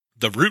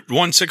The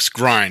Route 16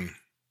 Grind,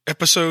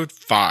 Episode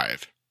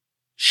 5,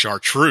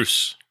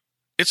 Chartreuse.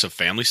 It's a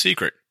family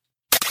secret.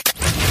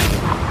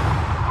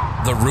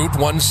 The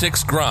Route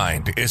 16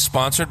 Grind is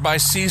sponsored by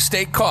Sea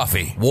State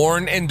Coffee,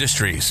 Warren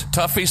Industries,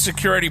 Tuffy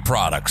Security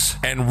Products,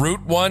 and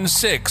Route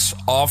 16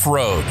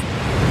 Off-Road.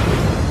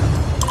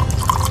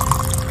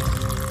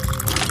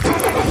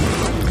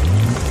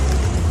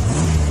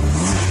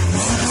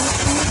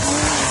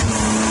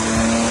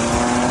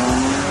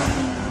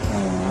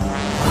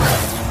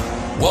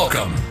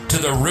 Welcome to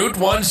the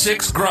Route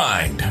 16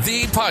 Grind,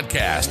 the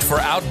podcast for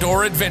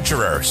outdoor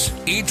adventurers.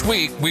 Each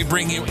week, we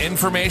bring you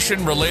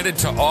information related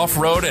to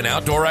off-road and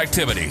outdoor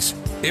activities.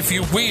 If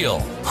you wheel,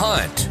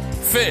 hunt,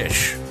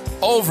 fish,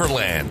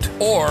 overland,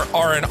 or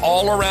are an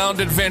all-around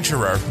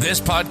adventurer,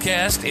 this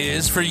podcast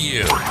is for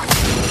you.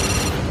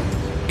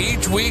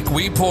 Each week,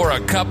 we pour a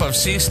cup of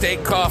Sea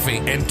State coffee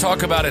and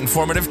talk about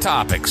informative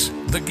topics,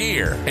 the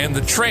gear, and the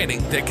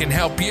training that can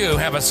help you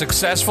have a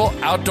successful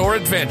outdoor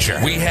adventure.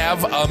 We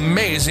have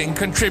amazing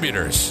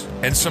contributors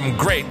and some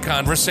great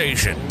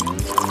conversation.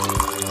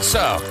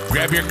 So,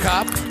 grab your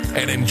cup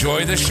and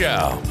enjoy the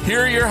show.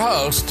 Here are your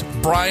hosts,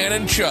 Brian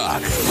and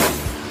Chuck.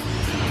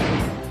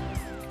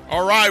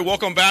 All right,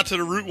 welcome back to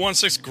the Route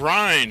 16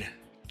 Grind.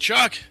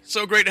 Chuck,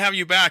 so great to have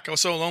you back. I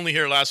was so lonely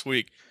here last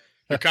week.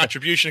 Your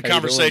contribution and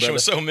conversation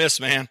was so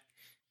missed, man.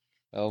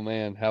 Oh,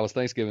 man. How was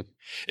Thanksgiving?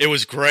 It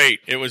was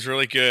great. It was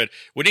really good.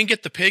 We didn't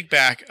get the pig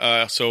back,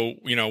 so,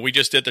 we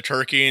just did the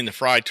turkey and the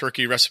fried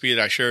turkey recipe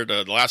that I shared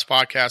the last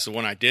podcast. The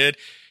one I did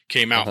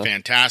came out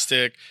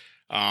fantastic.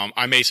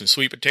 I made some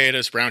sweet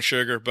potatoes, brown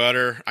sugar,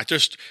 butter.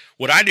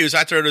 What I do is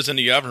I throw those in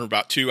the oven for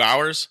about 2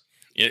 hours.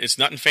 It's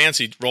nothing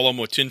fancy. Roll them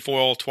with tin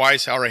foil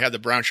twice. I already had the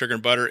brown sugar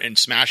and butter and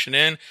smash it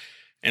in.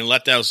 And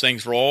let those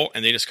things roll,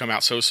 and they just come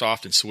out so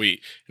soft and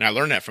sweet. And I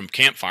learned that from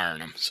campfiring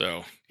them.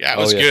 So, yeah, it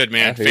was good,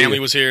 man. Family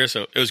was here,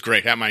 so it was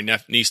great. Had my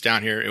niece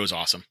down here. It was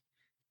awesome.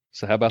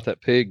 So how about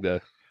that pig, though?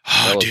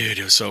 Oh, dude,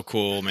 it was so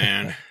cool,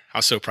 man. I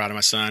was so proud of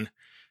my son.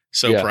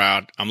 So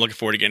proud. I'm looking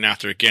forward to getting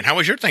after it again. How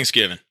was your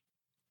Thanksgiving?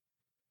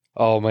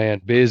 Oh, man,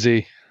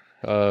 busy.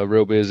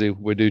 Real busy.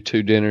 We do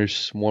 2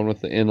 dinners, one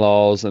with the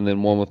in-laws and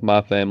then one with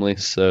my family.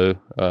 So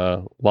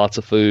lots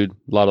of food, a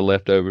lot of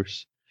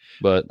leftovers.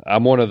 But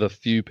I'm one of the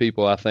few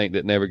people, I think,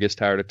 that never gets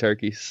tired of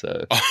turkey.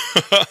 So,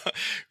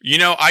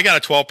 I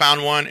got a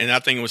 12-pound one, and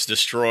that thing was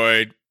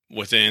destroyed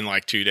within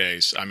like 2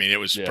 days. I mean, it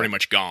was pretty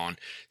much gone.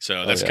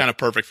 So that's kind of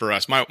perfect for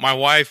us. My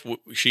wife,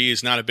 she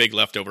is not a big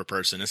leftover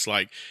person. It's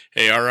like,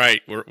 hey, all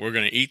right, we're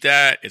going to eat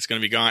that. It's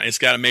going to be gone. It's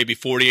got maybe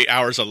 48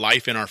 hours of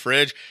life in our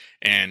fridge,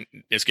 and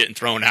it's getting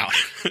thrown out.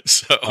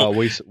 So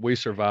we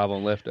survive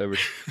on leftovers.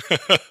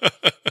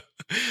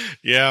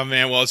 Yeah,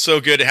 man. Well, it's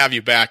so good to have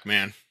you back,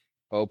 man.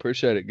 Oh,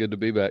 appreciate it. Good to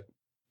be back.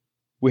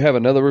 We have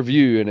another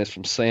review, and it's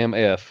from Sam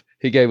F.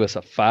 He gave us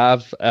a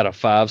 5 out of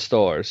 5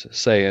 stars,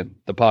 saying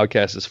the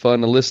podcast is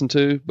fun to listen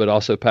to, but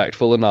also packed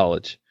full of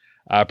knowledge.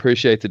 I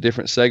appreciate the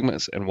different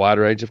segments and wide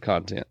range of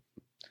content.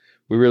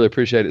 We really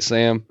appreciate it,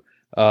 Sam.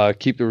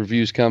 Keep the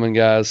reviews coming,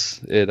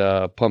 guys. It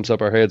pumps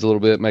up our heads a little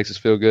bit, makes us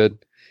feel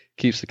good,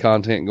 keeps the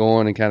content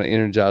going, and kind of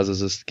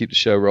energizes us to keep the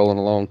show rolling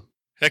along.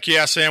 Heck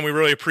yeah, Sam. We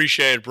really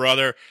appreciate it,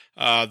 brother.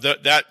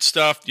 That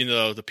stuff,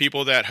 the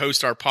people that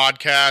host our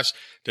podcast,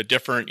 the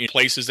different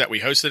places that we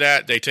host it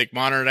at, they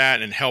monitor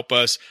that and help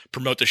us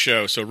promote the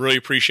show. So really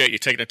appreciate you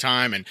taking the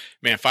time. And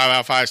man, 5 out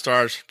of 5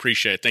 stars.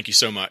 Appreciate it. Thank you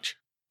so much.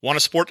 Want to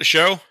support the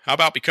show? How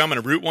about becoming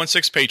a Route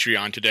 16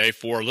 Patreon today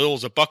for as little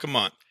as $1 a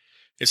month?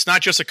 It's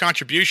not just a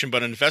contribution,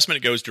 but an investment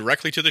that goes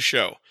directly to the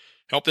show.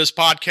 Help this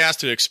podcast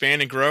to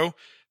expand and grow.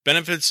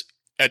 Benefits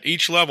at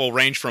each level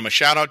range from a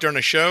shout out during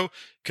the show,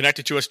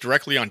 connected to us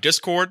directly on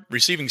Discord,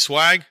 receiving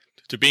swag,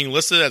 to being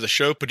listed as a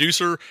show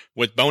producer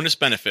with bonus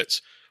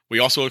benefits. We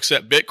also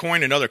accept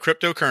Bitcoin and other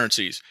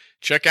cryptocurrencies.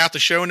 Check out the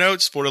show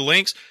notes for the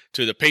links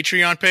to the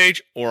Patreon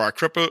page or our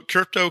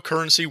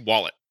cryptocurrency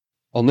wallet.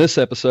 On this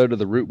episode of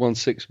the Route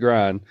 16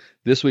 Grind,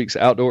 this week's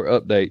outdoor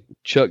update,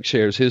 Chuck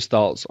shares his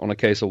thoughts on a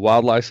case of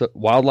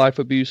wildlife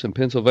abuse in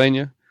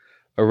Pennsylvania,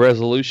 a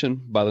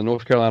resolution by the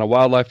North Carolina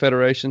Wildlife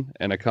Federation,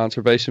 and a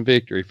conservation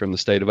victory from the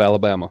state of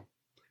Alabama.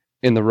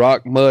 In the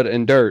Rock, Mud,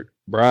 and Dirt,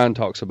 Brian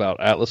talks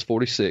about Atlas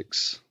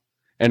 46.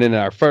 And in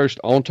our first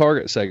On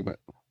Target segment,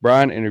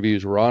 Brian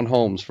interviews Ron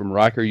Holmes from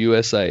Ryker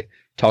USA,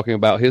 talking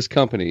about his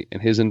company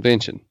and his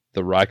invention,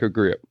 the Ryker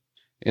Grip.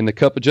 In the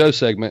Cup of Joe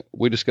segment,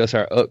 we discuss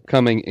our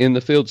upcoming In the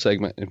Field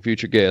segment and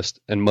future guests,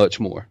 and much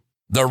more.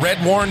 The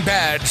Red Warren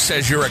Badge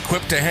says you're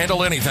equipped to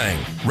handle anything,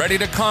 ready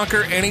to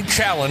conquer any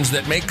challenge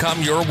that may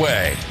come your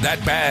way.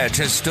 That badge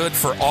has stood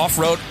for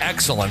off-road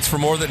excellence for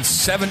more than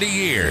 70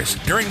 years.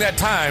 During that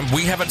time,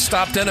 we haven't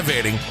stopped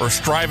innovating or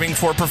striving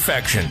for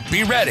perfection.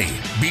 Be ready,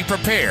 be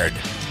prepared,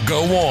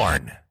 go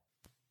Warren.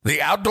 The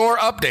Outdoor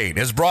Update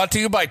is brought to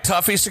you by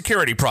Tuffy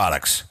Security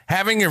Products.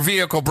 Having your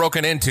vehicle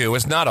broken into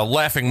is not a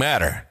laughing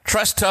matter.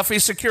 Trust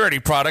Tuffy Security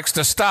Products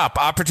to stop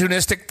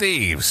opportunistic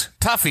thieves.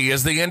 Tuffy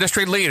is the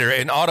industry leader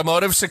in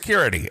automotive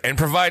security and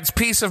provides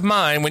peace of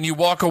mind when you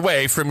walk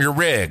away from your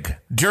rig.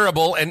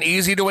 Durable and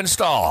easy to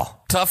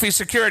install. Tuffy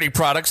Security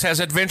Products has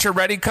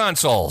adventure-ready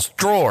consoles,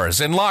 drawers,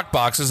 and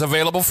lockboxes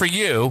available for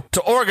you to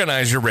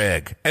organize your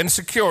rig and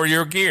secure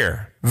your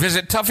gear.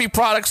 Visit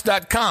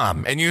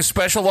TuffyProducts.com and use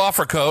special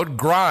offer code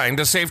GRIND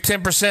to save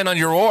 10% on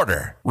your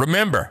order.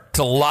 Remember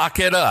to lock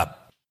it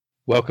up.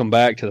 Welcome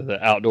back to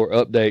the Outdoor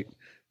Update,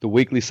 the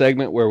weekly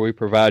segment where we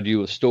provide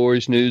you with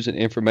stories, news, and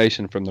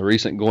information from the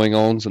recent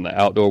going-ons in the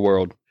outdoor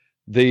world.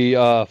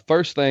 The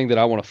first thing that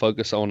I want to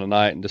focus on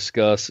tonight and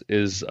discuss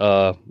is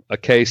a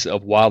case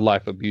of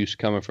wildlife abuse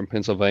coming from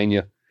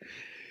Pennsylvania.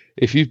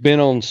 If you've been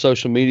on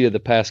social media the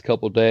past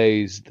couple of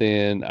days,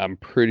 then I'm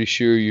pretty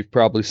sure you've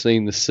probably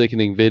seen the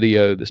sickening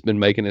video that's been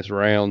making its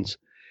rounds.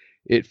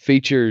 It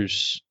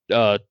features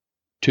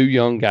two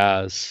young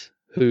guys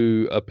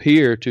who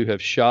appear to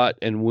have shot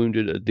and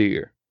wounded a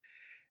deer.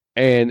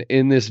 And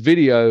in this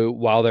video,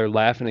 while they're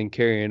laughing and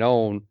carrying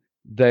on,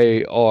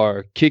 they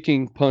are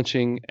kicking,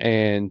 punching,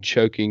 and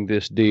choking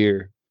this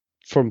deer.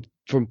 From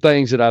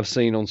things that I've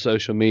seen on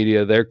social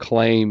media, their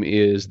claim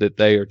is that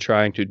they are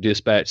trying to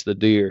dispatch the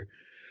deer.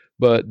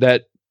 But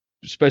that,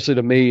 especially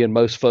to me and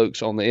most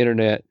folks on the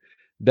internet,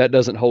 that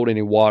doesn't hold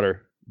any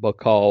water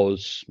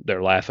because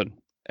they're laughing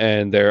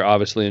and they're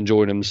obviously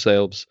enjoying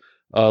themselves.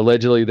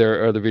 Allegedly,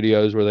 there are other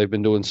videos where they've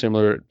been doing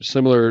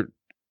similar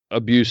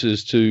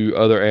abuses to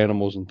other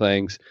animals and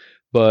things.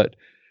 But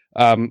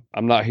I'm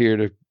not here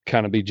to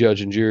kind of be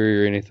judge and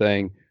jury or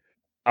anything.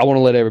 I want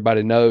to let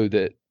everybody know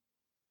that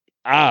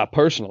I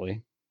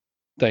personally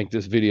think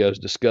this video is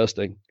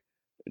disgusting.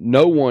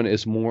 No one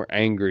is more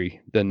angry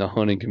than the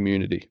hunting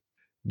community.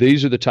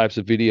 These are the types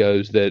of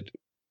videos that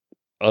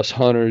us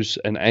hunters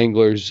and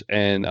anglers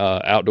and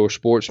outdoor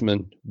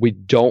sportsmen, we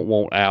don't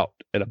want out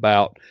and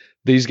about.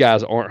 These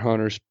guys aren't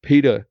hunters.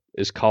 PETA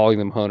is calling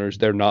them hunters.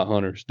 They're not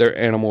hunters. They're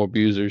animal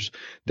abusers.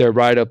 They're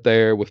right up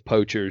there with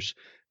poachers.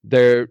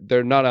 They're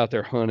not out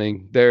there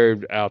hunting. They're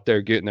out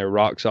there getting their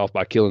rocks off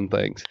by killing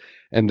things.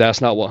 And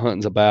that's not what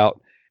hunting's about.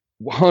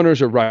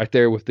 Hunters are right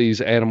there with these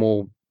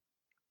animal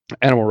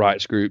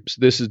rights groups.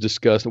 This is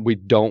disgusting. We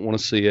don't want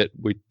to see it.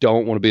 We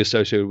don't want to be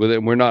associated with it.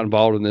 And we're not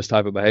involved in this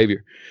type of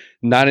behavior.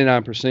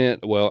 99%,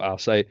 well, I'll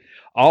say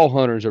all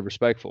hunters are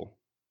respectful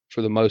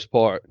for the most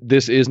part.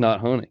 This is not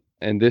hunting.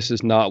 And this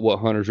is not what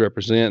hunters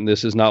represent.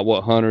 This is not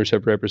what hunters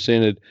have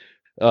represented.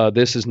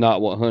 This is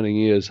not what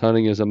hunting is.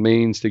 Hunting is a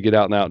means to get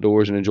out in the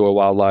outdoors and enjoy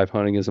wildlife.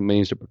 Hunting is a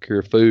means to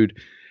procure food.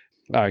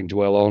 I can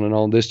dwell on and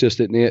on. This just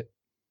isn't it.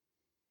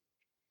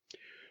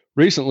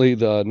 Recently,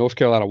 the North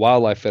Carolina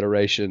Wildlife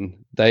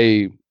Federation,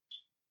 they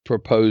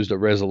proposed a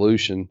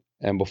resolution.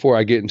 And before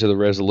I get into the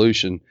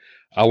resolution,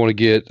 I want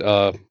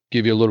to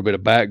give you a little bit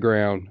of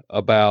background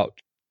about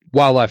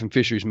wildlife and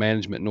fisheries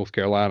management in North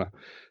Carolina.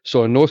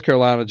 So in North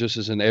Carolina, just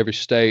as in every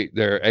state,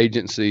 there are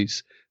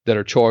agencies that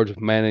are charged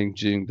with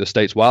managing the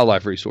state's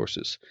wildlife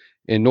resources.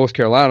 In North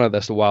Carolina,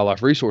 that's the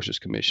Wildlife Resources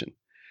Commission.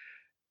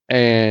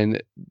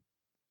 And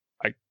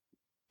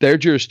their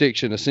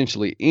jurisdiction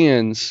essentially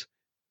ends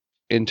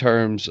in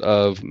terms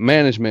of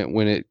management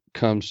when it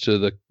comes to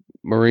the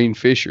marine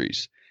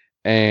fisheries.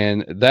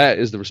 And that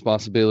is the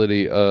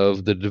responsibility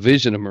of the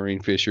Division of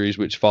Marine Fisheries,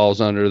 which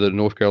falls under the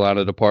North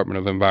Carolina Department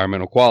of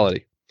Environmental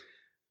Quality.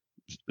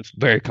 It's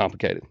very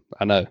complicated,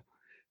 I know.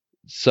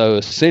 So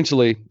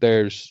essentially,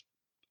 there's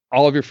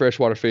all of your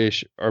freshwater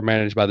fish are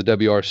managed by the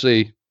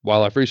WRC,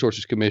 Wildlife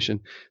Resources Commission.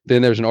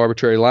 Then there's an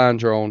arbitrary line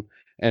drawn.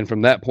 And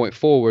from that point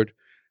forward,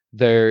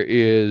 there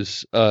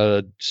is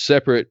a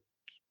separate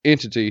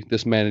entity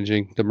that's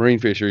managing the marine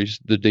fisheries,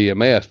 the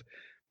DMF.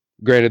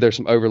 Granted, there's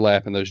some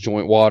overlap in those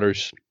joint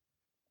waters,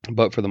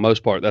 but for the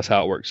most part, that's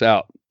how it works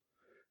out.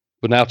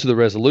 But now to the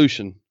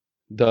resolution.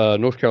 The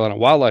North Carolina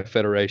Wildlife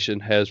Federation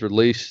has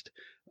released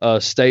a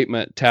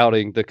statement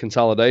touting the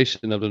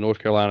consolidation of the North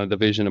Carolina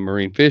Division of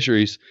Marine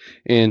Fisheries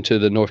into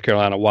the North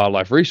Carolina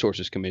Wildlife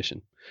Resources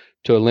Commission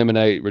to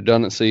eliminate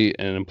redundancy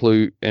and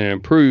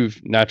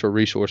improve natural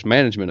resource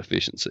management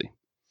efficiency.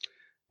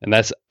 And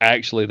that's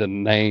actually the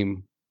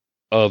name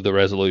of the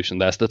resolution.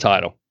 That's the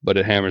title, but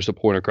it hammers the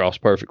point across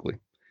perfectly.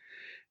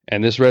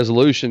 And this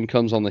resolution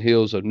comes on the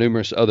heels of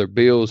numerous other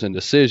bills and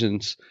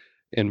decisions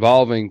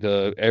involving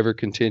the ever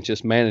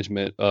contentious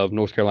management of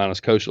North Carolina's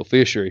coastal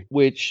fishery,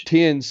 which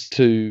tends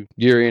to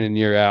year in and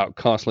year out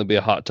constantly be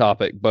a hot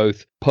topic,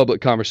 both public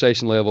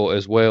conversation level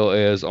as well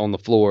as on the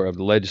floor of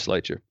the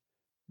legislature.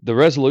 The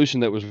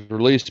resolution that was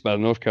released by the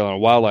North Carolina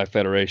Wildlife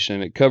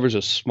Federation, it covers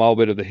a small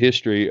bit of the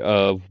history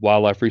of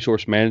wildlife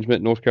resource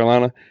management in North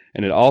Carolina,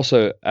 and it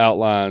also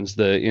outlines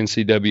the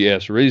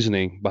NCWF's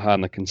reasoning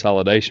behind the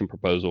consolidation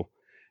proposal.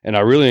 And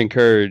I really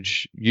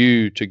encourage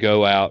you to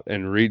go out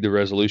and read the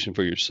resolution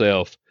for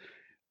yourself.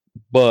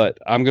 But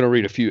I'm going to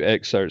read a few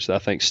excerpts that I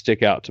think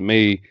stick out to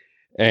me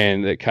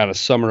and that kind of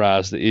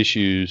summarize the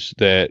issues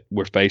that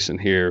we're facing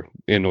here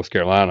in North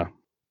Carolina.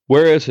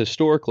 Whereas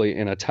historically,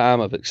 in a time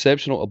of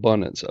exceptional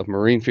abundance of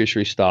marine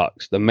fishery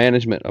stocks, the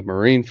management of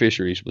marine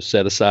fisheries was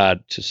set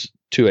aside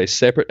to a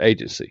separate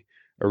agency,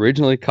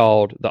 originally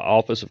called the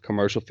Office of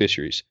Commercial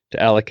Fisheries,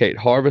 to allocate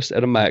harvest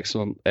at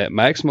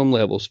maximum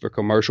levels for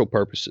commercial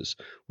purposes,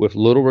 with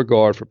little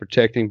regard for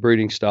protecting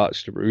breeding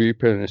stocks to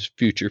replenish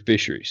future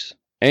fisheries.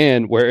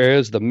 And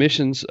whereas the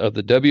missions of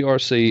the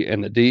WRC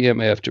and the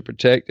DMF to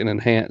protect and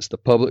enhance the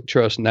public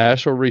trust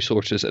natural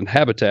resources and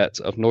habitats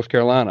of North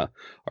Carolina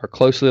are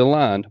closely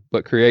aligned,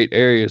 but create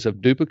areas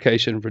of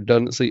duplication,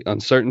 redundancy,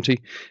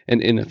 uncertainty,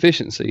 and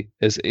inefficiency,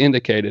 as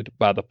indicated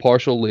by the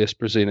partial list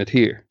presented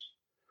here.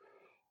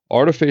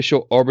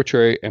 Artificial,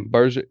 arbitrary, and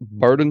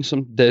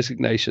burdensome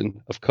designation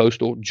of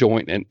coastal,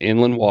 joint, and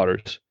inland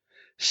waters,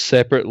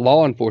 separate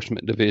law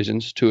enforcement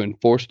divisions to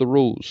enforce the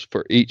rules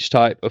for each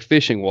type of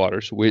fishing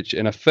waters, which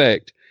in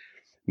effect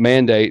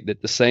mandate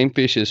that the same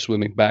fishes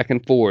swimming back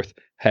and forth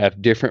have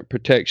different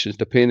protections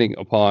depending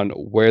upon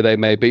where they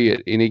may be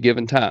at any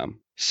given time.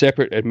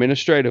 Separate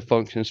administrative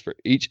functions for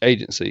each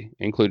agency,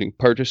 including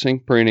purchasing,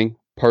 printing,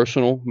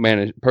 personnel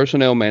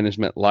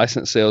management,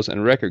 license sales,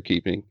 and record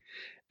keeping,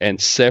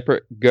 and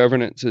separate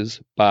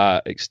governances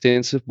by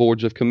extensive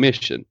boards of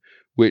commission,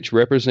 which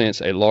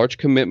represents a large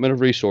commitment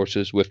of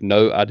resources with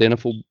no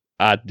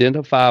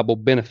identifiable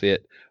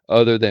benefit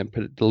other than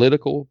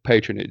political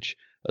patronage,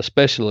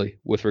 especially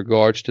with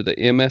regards to the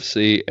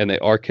MFC and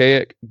the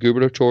archaic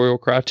gubernatorial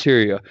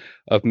criteria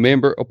of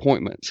member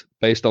appointments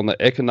based on the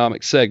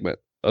economic segment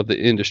of the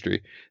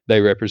industry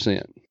they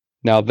represent.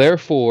 Now,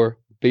 therefore,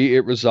 be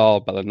it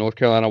resolved by the North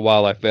Carolina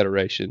Wildlife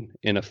Federation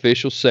in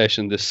official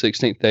session this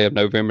 16th day of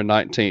November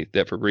 19th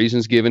that for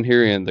reasons given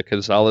herein, the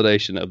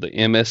consolidation of the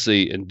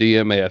MSC and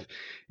DMF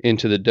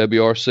into the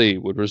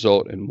WRC would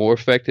result in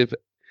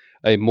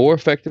a more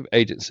effective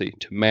agency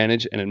to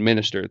manage and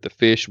administer the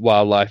fish,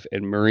 wildlife,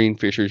 and marine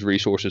fisheries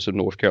resources of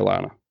North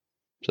Carolina.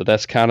 So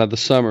that's kind of the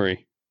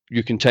summary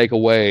you can take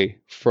away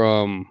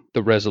from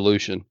the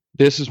resolution.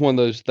 This is one of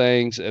those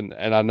things, and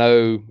I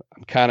know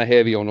I'm kind of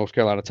heavy on North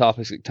Carolina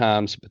topics at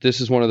times, but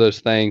this is one of those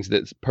things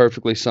that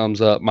perfectly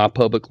sums up my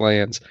public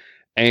lands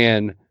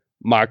and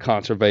my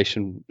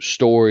conservation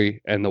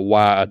story and the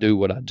why I do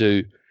what I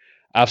do.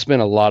 I've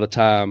spent a lot of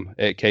time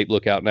at Cape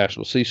Lookout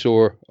National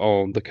Seashore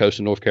on the coast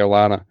of North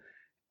Carolina,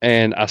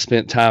 and I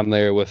spent time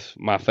there with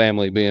my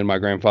family, being my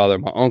grandfather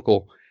and my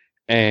uncle,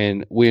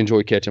 and we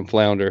enjoy catching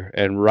flounder.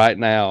 And right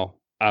now,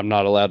 I'm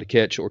not allowed to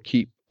catch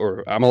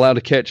I'm allowed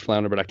to catch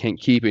flounder, but I can't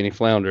keep any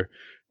flounder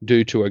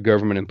due to a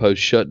government-imposed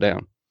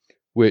shutdown,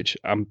 which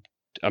I'm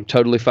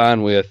totally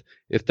fine with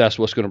if that's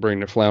what's going to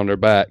bring the flounder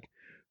back.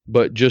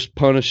 But just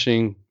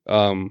punishing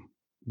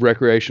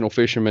recreational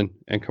fishermen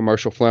and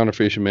commercial flounder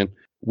fishermen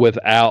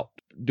without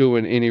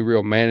doing any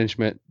real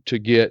management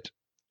to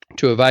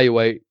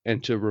evaluate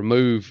and to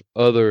remove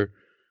other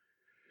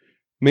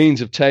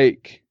means of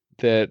take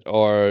that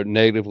are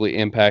negatively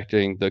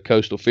impacting the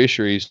coastal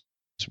fisheries,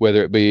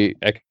 whether it be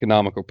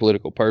economic or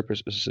political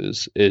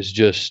purposes, is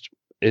just,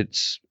 it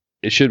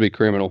should be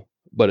criminal,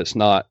 but it's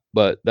not.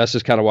 But that's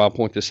just kind of why I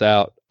point this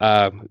out.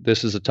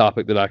 This is a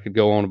topic that I could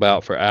go on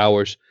about for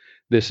hours.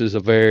 This is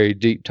a very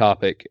deep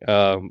topic.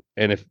 And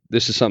if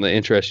this is something that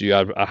interests you,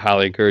 I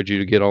highly encourage you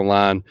to get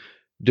online,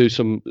 do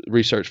some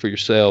research for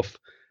yourself.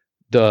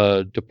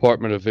 The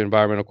Department of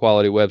Environmental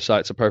Quality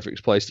website's a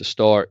perfect place to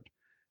start.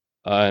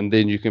 And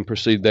then you can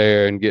proceed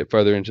there and get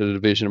further into the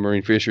Division of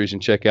Marine Fisheries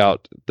and check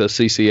out the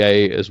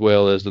CCA as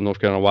well as the North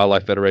Carolina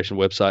Wildlife Federation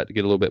website to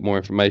get a little bit more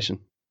information.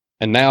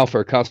 And now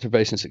for a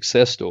conservation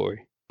success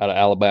story out of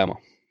Alabama.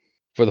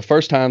 For the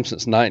first time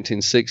since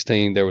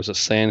 1916, there was a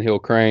sandhill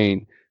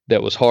crane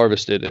that was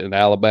harvested in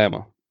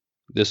Alabama.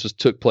 This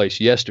took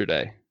place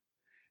yesterday.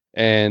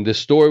 And this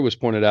story was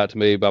pointed out to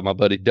me by my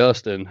buddy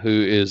Dustin,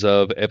 who is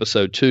of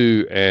Episode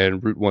 2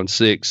 and Route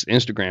 16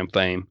 Instagram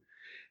fame.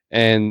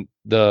 And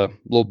the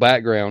little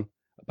background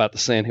about the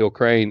sandhill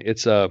crane,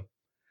 it's a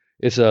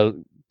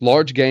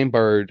large game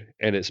bird,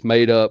 and it's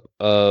made up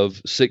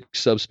of 6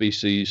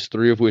 subspecies,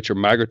 3 of which are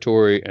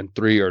migratory and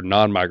 3 are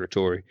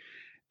non-migratory.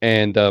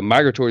 And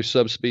migratory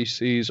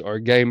subspecies are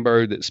a game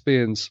bird that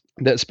spends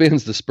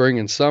the spring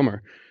and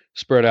summer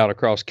spread out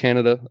across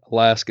Canada,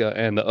 Alaska,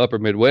 and the upper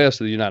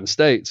Midwest of the United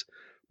States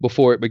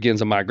before it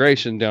begins a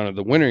migration down to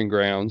the wintering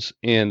grounds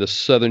in the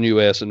southern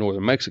U.S. and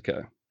northern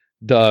Mexico.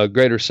 The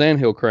greater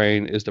sandhill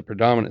crane is the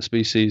predominant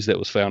species that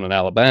was found in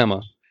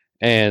Alabama.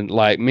 And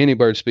like many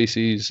bird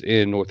species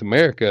in North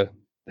America,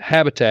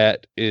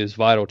 habitat is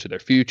vital to their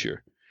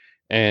future.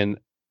 And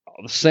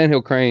the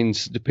sandhill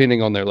cranes,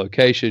 depending on their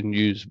location,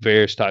 use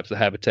various types of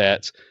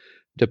habitats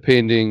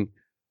depending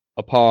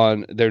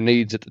upon their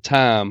needs at the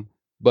time,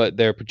 but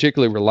they're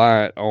particularly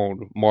reliant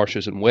on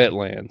marshes and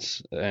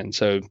wetlands. And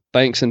so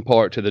thanks in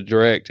part to the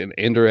direct and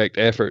indirect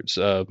efforts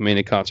of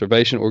many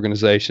conservation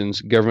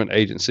organizations, government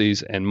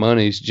agencies, and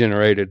monies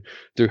generated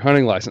through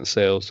hunting license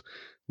sales,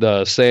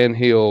 the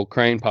sandhill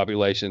crane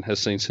population has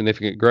seen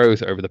significant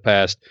growth over the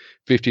past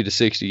 50 to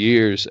 60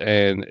 years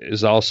and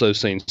has also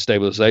seen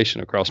stabilization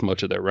across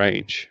much of their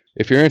range.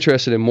 If you're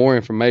interested in more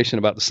information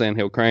about the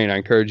sandhill crane, I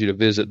encourage you to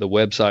visit the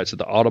websites of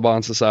the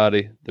Audubon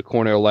Society, the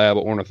Cornell Lab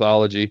of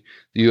Ornithology,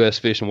 the U.S.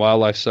 Fish and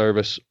Wildlife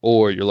Service,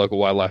 or your local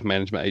wildlife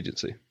management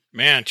agency.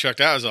 Man, Chuck,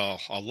 that was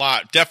a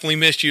lot. Definitely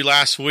missed you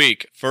last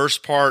week.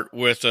 First part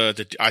with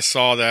I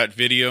saw that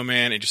video,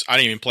 man. I didn't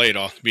even play it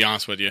all, to be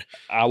honest with you.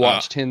 I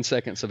watched 10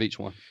 seconds of each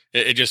one.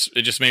 It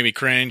just made me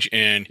cringe,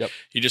 and Yep.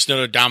 you just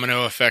know the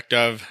domino effect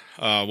of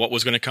what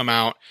was going to come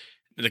out.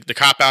 The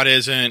cop out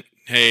isn't,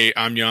 hey,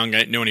 I'm young, I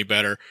didn't know any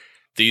better.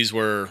 These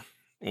were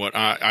what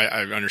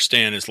I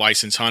understand is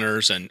licensed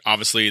hunters, and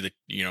obviously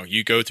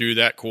you go through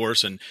that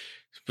course and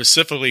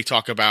specifically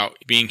talk about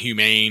being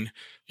humane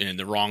and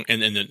the wrong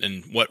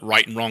and what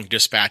right and wrong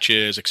dispatch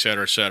is, et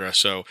cetera, et cetera.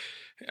 So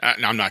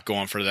I'm not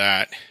going for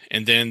that.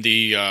 And then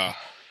the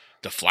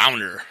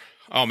flounder.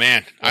 Oh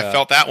man, yeah. I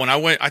felt that when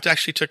I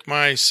actually took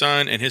my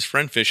son and his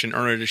friend fishing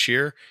earlier this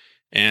year,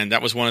 and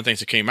that was one of the things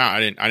that came out. I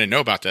didn't know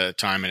about that at the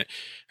time, and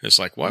it's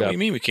like, what do you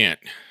mean we can't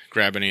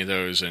grab any of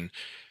those? And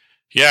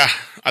yeah,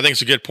 I think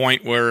it's a good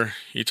point where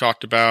you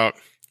talked about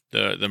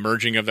the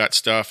merging of that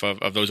stuff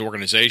of those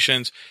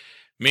organizations.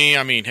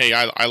 I mean, hey,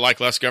 I like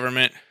less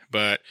government,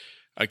 but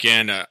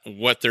again,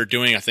 what they're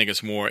doing, I think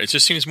it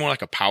just seems more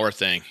like a power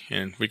thing,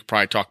 and we could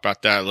probably talk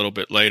about that a little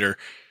bit later.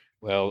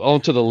 Well, on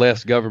to the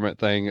less government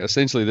thing.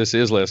 Essentially, this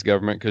is less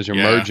government because you're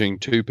merging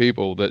two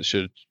people that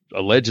should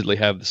allegedly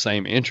have the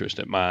same interest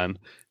in mind.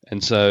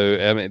 And so,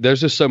 I mean,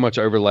 there's just so much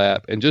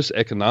overlap, and just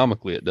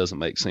economically, it doesn't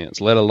make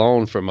sense, let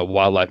alone from a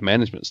wildlife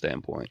management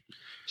standpoint.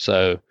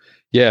 So,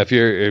 yeah,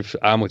 if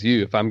I'm with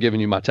you, if I'm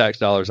giving you my tax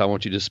dollars, I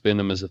want you to spend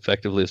them as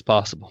effectively as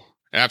possible.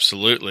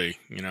 Absolutely.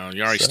 You're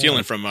already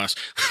stealing from us.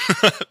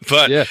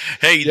 But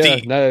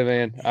hey, no,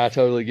 man, I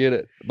totally get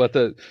it. But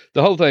the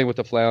whole thing with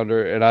the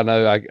flounder, and I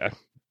know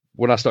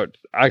when I start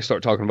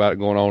talking about it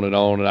going on,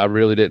 and I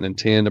really didn't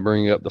intend to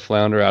bring up the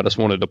flounder. I just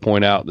wanted to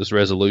point out this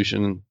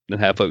resolution and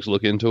have folks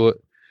look into it.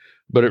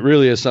 But it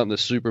really is something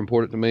that's super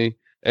important to me.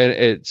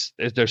 And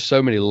there's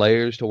so many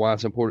layers to why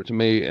it's important to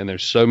me. And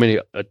there's so many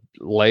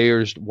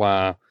layers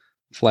why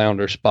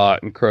flounder,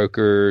 spot, and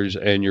croakers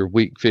and your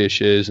weak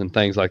fishes and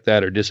things like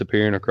that are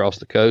disappearing across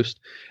the coast.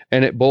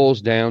 And it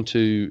boils down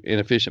to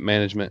inefficient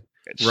management.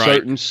 Right.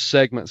 Certain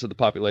segments of the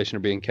population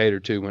are being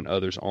catered to when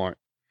others aren't.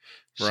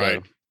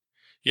 Right. So,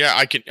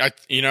 yeah,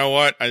 you know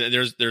what?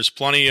 There's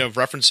plenty of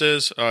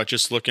references.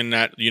 Just looking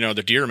at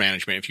the deer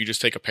management. If you just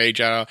take a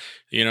page out of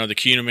the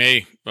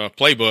QMA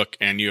playbook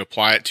and you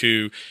apply it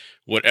to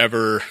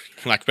whatever,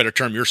 lack of a better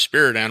term, your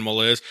spirit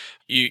animal is,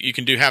 you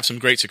can have some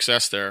great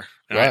success there.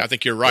 And right. I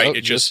think you're right.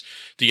 Well,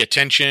 the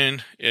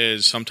attention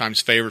is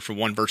sometimes favored for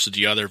one versus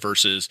the other.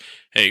 Versus,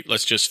 hey,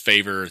 let's just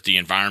favor the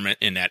environment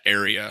in that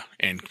area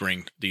and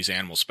bring these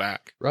animals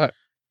back. Right.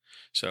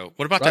 So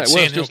what about that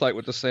sandhill? It's just like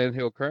with the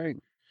sandhill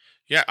crane.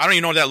 Yeah, I don't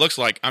even know what that looks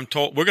like. I'm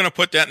told we're going to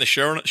put that in the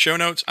show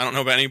notes. I don't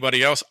know about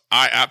anybody else.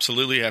 I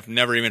absolutely have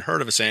never even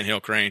heard of a sandhill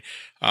crane.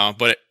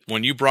 But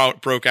when you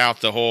broke out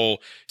the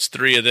whole, it's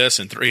 3 of this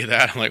and 3 of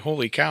that, I'm like,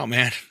 holy cow,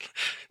 man.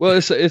 Well,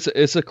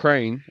 it's a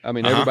crane. I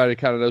mean, everybody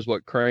kind of knows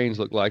what cranes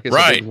look like. It's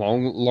right. a big,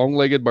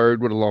 long-legged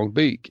bird with a long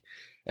beak.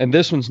 And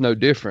this one's no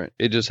different.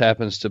 It just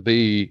happens to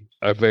be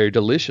a very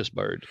delicious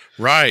bird.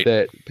 Right.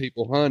 That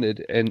people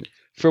hunted. And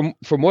from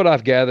what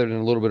I've gathered and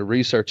a little bit of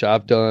research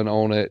I've done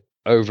on it,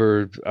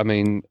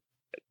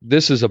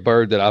 this is a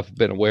bird that I've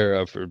been aware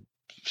of for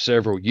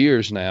several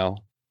years now.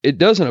 It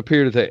doesn't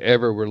appear that they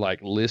ever were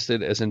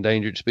listed as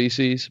endangered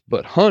species,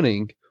 but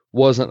hunting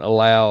wasn't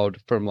allowed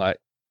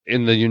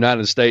in the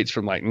United States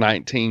from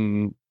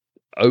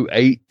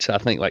 1908 to I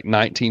think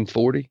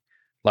 1940,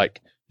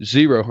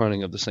 zero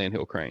hunting of the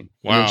sandhill crane.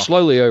 Wow. And then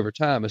slowly over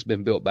time it's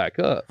been built back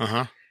up.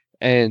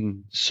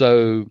 And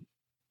so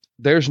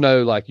there's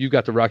no, you've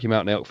got the Rocky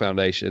Mountain Elk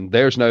Foundation.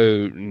 There's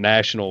no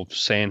National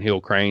Sandhill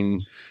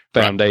Crane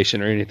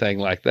Foundation or anything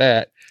like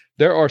that.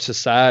 There are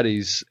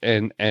societies,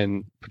 and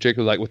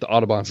particularly with the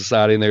Audubon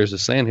Society, and there's the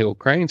Sandhill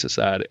Crane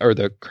Society, or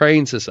the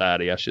Crane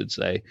Society, I should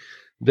say,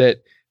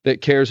 that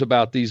cares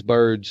about these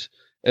birds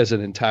as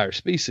an entire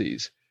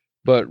species.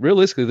 But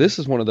realistically, this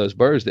is one of those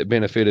birds that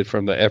benefited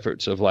from the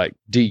efforts of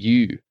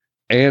DU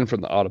and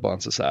from the Audubon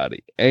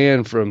Society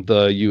and from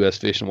the U.S.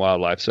 Fish and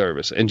Wildlife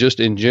Service, and just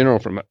in general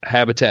from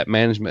habitat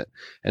management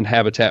and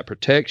habitat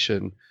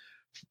protection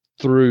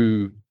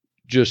through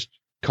just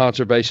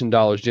conservation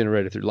dollars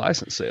generated through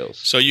license sales.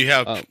 So you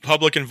have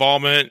public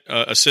involvement,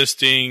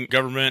 assisting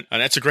government,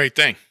 and that's a great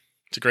thing.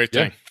 It's a great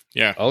thing.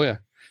 Yeah. Oh, yeah.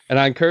 And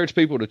I encourage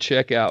people to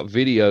check out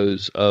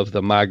videos of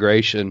the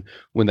migration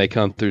when they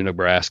come through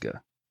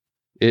Nebraska.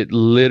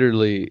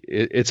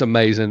 It's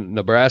amazing.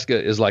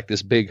 Nebraska is like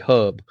this big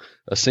hub.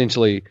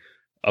 Essentially,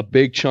 a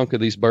big chunk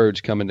of these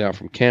birds coming down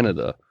from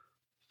Canada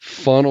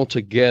funnel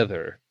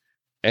together,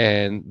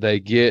 and they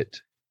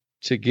get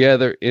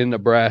together in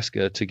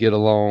Nebraska to get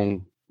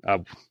along.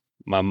 I'm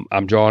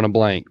drawing a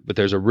blank, but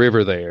there's a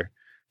river there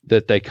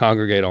that they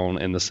congregate on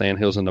in the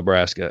Sandhills in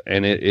Nebraska,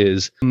 and it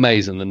is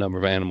amazing the number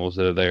of animals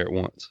that are there at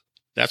once.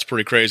 That's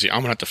pretty crazy. I'm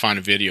going to have to find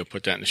a video,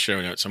 put that in the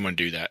show notes. I'm going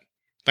to do that.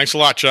 Thanks a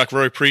lot, Chuck.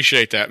 Really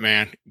appreciate that,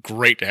 man.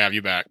 Great to have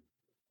you back.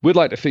 We'd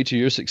like to feature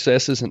your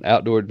successes and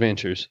outdoor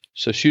adventures,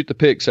 so shoot the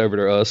pics over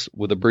to us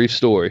with a brief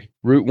story.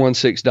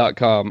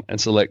 Route16.com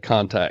and select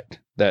contact.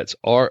 That's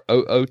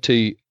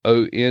ROOT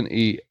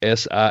ONESIX.com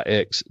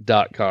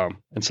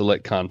and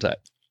select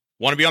contact.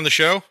 Want to be on the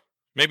show?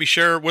 Maybe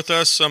share with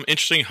us some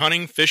interesting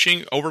hunting,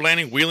 fishing,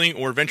 overlanding, wheeling,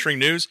 or adventuring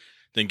news?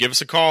 Then give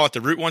us a call at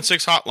the Route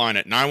 16 hotline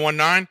at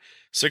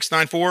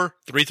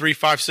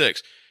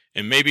 919-694-3356,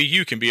 and maybe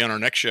you can be on our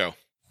next show.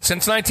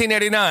 Since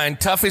 1989,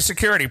 Tuffy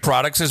Security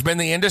Products has been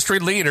the industry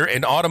leader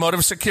in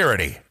automotive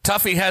security.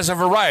 Tuffy has a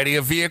variety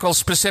of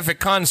vehicle-specific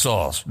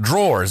consoles,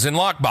 drawers, and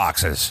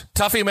lockboxes.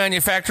 Tuffy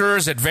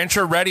manufactures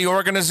adventure-ready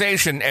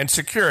organization and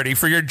security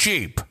for your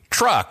Jeep,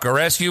 truck, or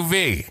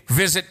SUV.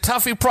 Visit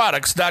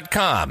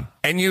TuffyProducts.com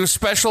and use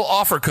special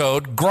offer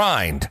code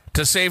GRIND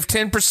to save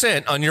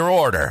 10% on your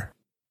order.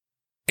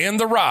 In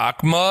the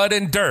Rock, Mud,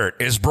 and Dirt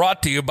is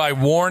brought to you by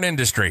Warren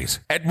Industries.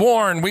 At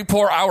Warren, we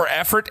pour our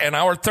effort and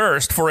our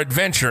thirst for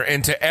adventure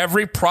into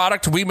every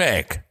product we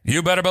make.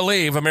 You better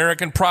believe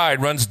American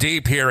pride runs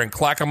deep here in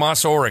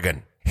Clackamas,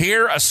 Oregon.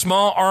 Here, a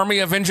small army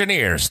of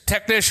engineers,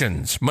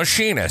 technicians,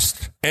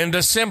 machinists, and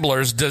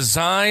assemblers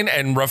design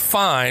and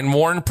refine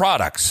Warren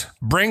products,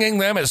 bringing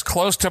them as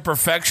close to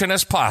perfection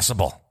as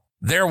possible.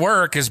 Their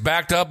work is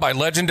backed up by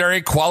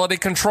legendary quality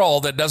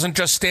control that doesn't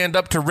just stand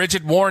up to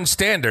rigid Warren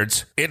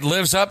standards, it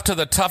lives up to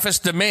the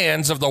toughest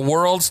demands of the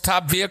world's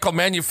top vehicle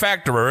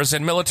manufacturers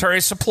and military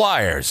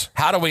suppliers.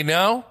 How do we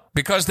know?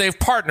 Because they've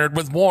partnered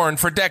with Warren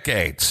for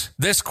decades.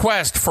 This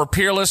quest for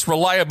peerless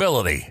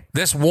reliability,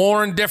 this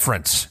Warren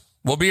difference,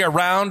 will be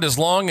around as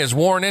long as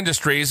Warren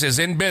Industries is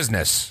in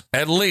business.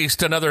 At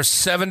least another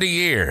 70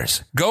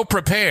 years. Go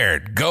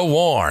prepared. Go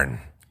Warren.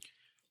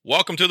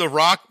 Welcome to the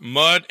Rock,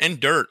 Mud, and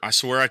Dirt. I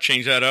swear I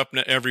change that up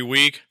every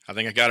week. I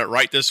think I got it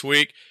right this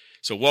week.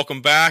 So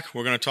welcome back.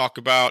 We're going to talk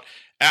about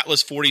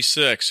Atlas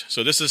 46.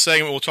 So this is a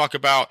segment we'll talk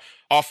about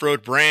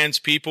off-road brands,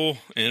 people,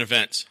 and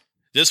events.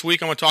 This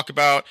week I'm going to talk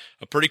about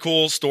a pretty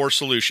cool storage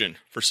solution.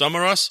 For some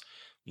of us,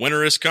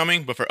 winter is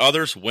coming, but for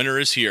others, winter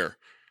is here.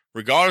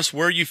 Regardless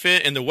where you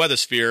fit in the weather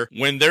sphere,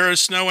 when there is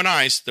snow and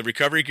ice, the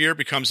recovery gear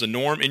becomes the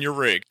norm in your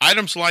rig.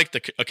 Items like the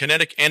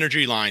kinetic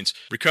energy lines,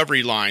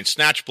 recovery lines,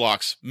 snatch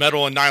blocks,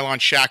 metal and nylon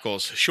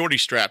shackles, shorty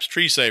straps,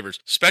 tree savers,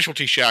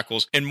 specialty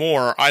shackles, and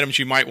more are items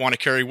you might want to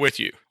carry with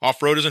you.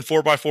 Off-roaders and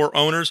 4x4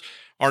 owners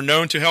are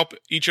known to help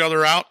each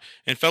other out,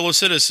 and fellow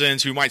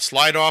citizens who might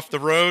slide off the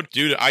road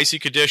due to icy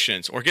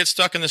conditions or get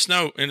stuck in the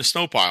snow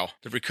pile.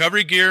 The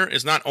recovery gear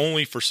is not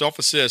only for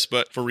self-assist,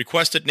 but for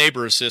requested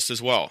neighbor assist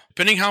as well.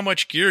 Depending how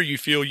much gear you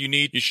feel you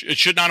need, it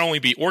should not only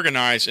be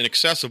organized and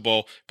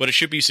accessible, but it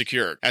should be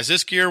secured. As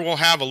this gear will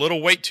have a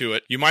little weight to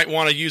it, you might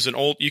want to use an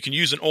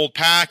old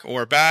pack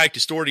or a bag to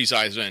store these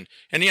items in.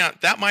 And yeah,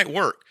 that might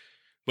work.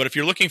 But if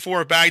you're looking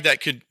for a bag that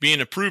could be an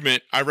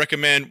improvement, I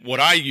recommend what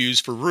I use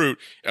for Root,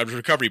 a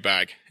recovery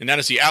bag. And that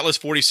is the Atlas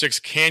 46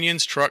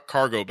 Canyons Truck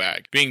Cargo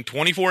Bag. Being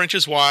 24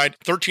 inches wide,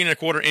 13 and a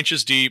quarter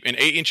inches deep, and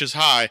 8 inches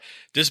high,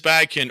 this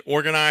bag can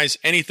organize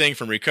anything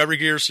from recovery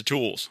gears to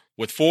tools.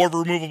 With 4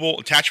 removable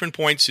attachment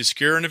points to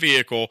secure in the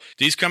vehicle,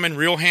 these come in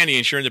real handy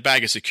ensuring the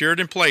bag is secured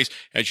in place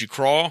as you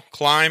crawl,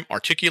 climb,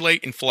 articulate,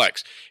 and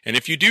flex. And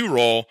if you do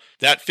roll,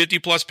 that 50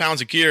 plus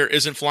pounds of gear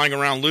isn't flying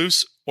around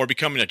loose or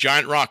becoming a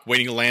giant rock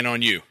waiting to land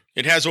on you.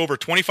 It has over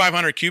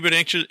 2,500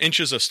 cubic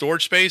inches of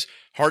storage space,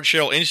 hard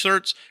shell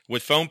inserts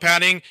with foam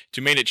padding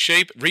to mate its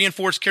shape,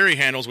 reinforced carry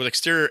handles with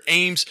exterior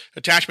Ames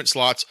attachment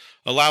slots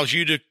allows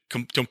you to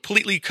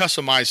completely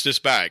customize this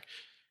bag.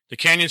 The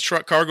Canyons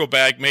Truck Cargo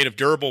Bag made of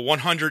durable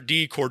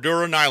 100D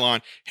Cordura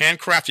nylon,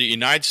 handcrafted in the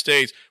United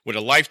States with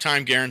a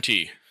lifetime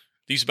guarantee.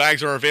 These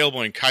bags are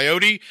available in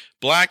coyote,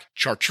 black,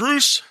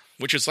 chartreuse,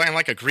 which is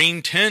like a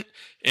green tint,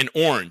 and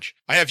orange.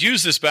 I have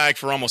used this bag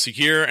for almost a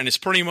year, and it's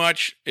pretty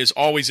much is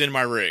always in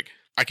my rig.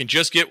 I can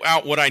just get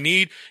out what I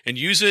need and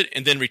use it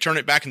and then return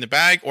it back in the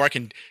bag, or I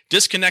can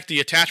disconnect the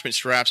attachment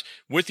straps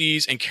with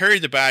ease and carry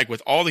the bag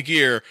with all the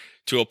gear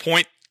to a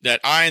point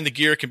that I and the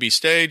gear can be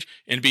staged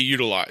and be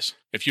utilized.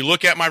 If you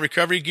look at my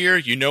recovery gear,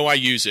 you know I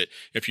use it.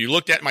 If you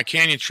looked at my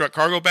Canyons Truck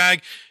Cargo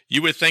Bag,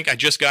 you would think I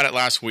just got it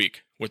last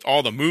week. With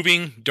all the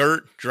moving,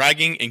 dirt,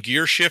 dragging, and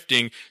gear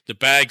shifting, the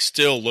bag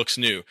still looks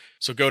new.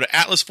 So go to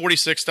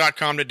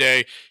atlas46.com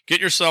today. Get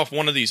yourself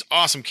one of these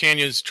awesome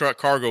Canyons Truck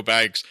Cargo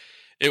Bags.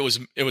 It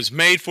was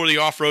made for the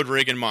off-road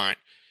rig in mind.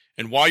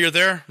 And while you're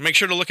there, make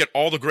sure to look at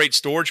all the great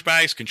storage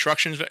bags,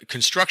 construction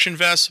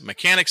vests,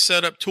 mechanic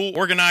setup, tool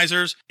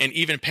organizers, and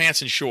even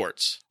pants and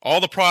shorts. All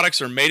the products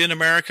are made in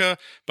America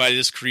by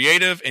this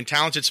creative and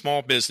talented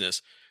small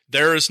business.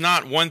 There is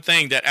not one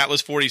thing that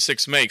Atlas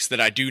 46 makes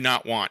that I do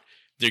not want.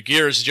 Their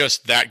gear is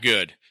just that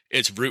good.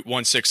 It's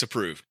Route 16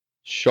 approved.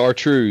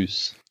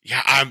 Chartreuse.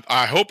 Yeah,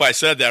 I hope I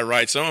said that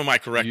right. Someone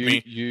might correct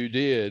me. You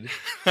did.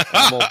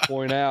 I'm going to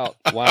point out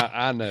why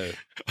I know.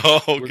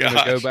 Oh, We're going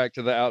to go back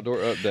to the outdoor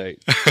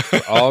update.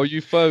 For all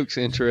you folks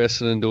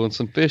interested in doing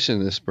some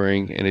fishing this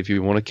spring, and if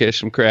you want to catch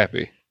some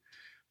crappie,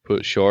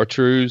 put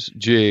chartreuse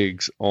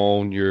jigs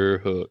on your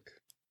hook.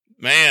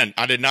 Man,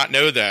 I did not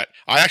know that.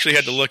 I actually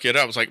had to look it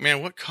up. I was like,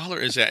 man, what color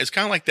is that? It's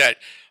kind of like that.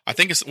 I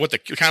think it's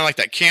kind of like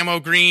that camo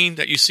green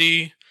that you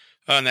see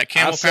in that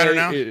camo pattern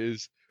now. It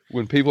is.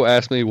 When people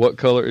ask me what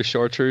color is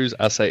chartreuse,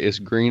 I say it's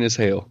green as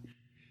hell.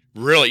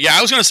 Really? Yeah,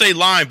 I was going to say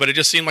lime, but it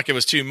just seemed like it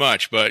was too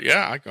much. But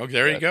yeah,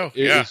 there you go.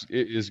 It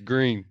is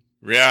green.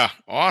 Yeah,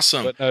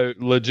 awesome. But no,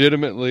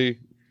 legitimately,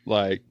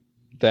 like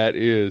that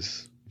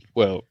is,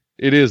 well,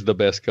 it is the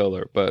best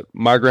color. But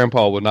my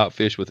grandpa would not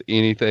fish with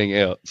anything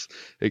else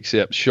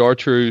except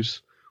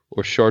chartreuse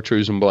or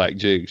chartreuse and black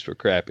jigs for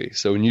crappie.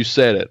 So when you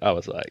said it, I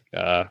was like,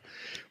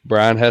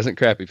 Brian hasn't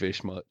crappie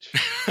fished much.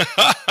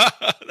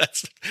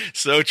 That's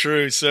so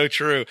true. So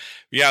true.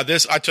 Yeah.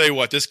 I tell you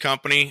what, this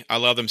company, I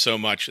love them so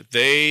much.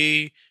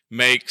 They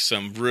make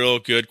some real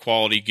good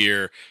quality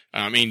gear.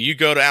 I mean, you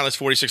go to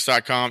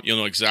atlas46.com, you'll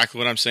know exactly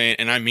what I'm saying.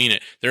 And I mean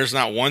it. There's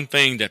not one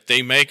thing that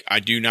they make I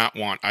do not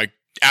want. I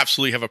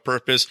absolutely have a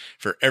purpose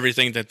for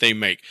everything that they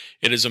make.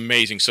 It is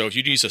amazing. So if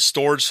you use a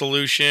storage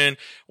solution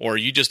or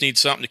you just need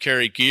something to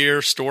carry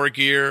gear, store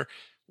gear,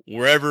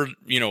 wherever,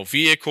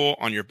 vehicle,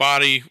 on your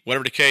body,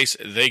 whatever the case,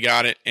 they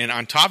got it. And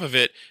on top of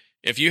it,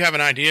 if you have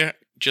an idea,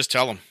 just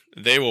tell them.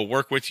 They will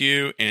work with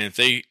you, and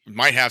they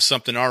might have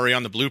something already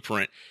on the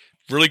blueprint.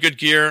 Really good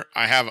gear.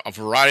 I have a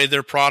variety of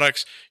their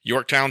products.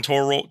 Yorktown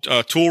tool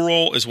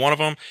roll is one of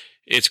them.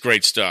 It's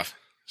great stuff.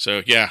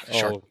 So yeah,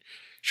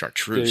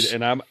 chartreuse. Dude,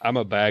 and I'm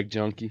a bag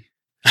junkie.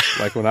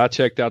 Like when I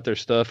checked out their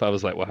stuff, I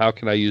was like, well, how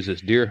can I use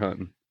this deer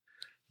hunting?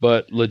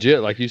 But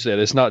legit, like you said,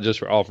 it's not just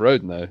for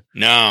off-roading though.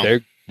 No.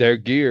 Their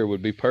gear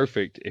would be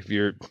perfect if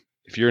you're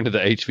into the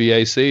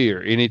HVAC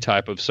or any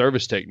type of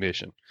service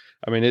technician.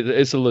 I mean,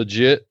 it's a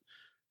legit,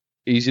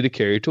 easy to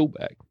carry tool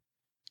bag.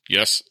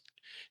 Yes.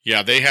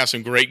 Yeah, they have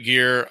some great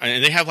gear,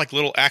 and they have like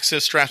little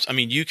access straps. I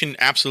mean, you can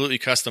absolutely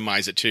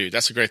customize it too.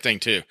 That's a great thing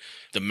too.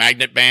 The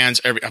magnet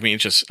bands,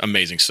 it's just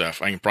amazing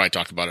stuff. I can probably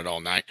talk about it all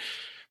night,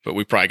 but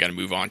we probably got to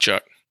move on,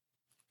 Chuck.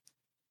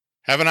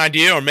 Have an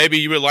idea, or maybe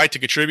you would like to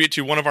contribute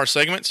to one of our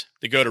segments?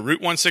 Then go to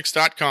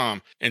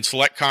route16.com and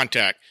select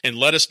contact and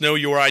let us know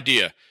your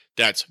idea.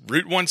 That's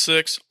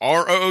route16,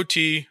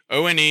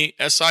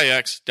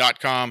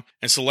 ROOTONESIX.com,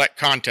 and select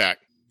contact.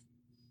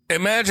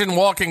 Imagine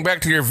walking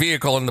back to your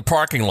vehicle in the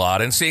parking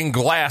lot and seeing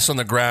glass on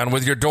the ground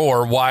with your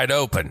door wide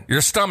open.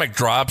 Your stomach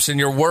drops and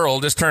your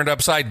world is turned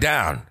upside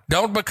down.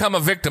 Don't become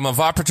a victim of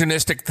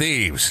opportunistic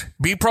thieves.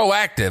 Be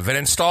proactive and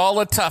install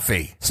a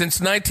Tuffy.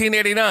 Since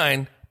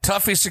 1989,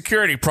 Tuffy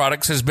Security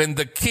Products has been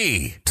the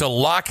key to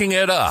locking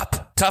it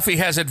up. Tuffy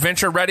has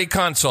adventure-ready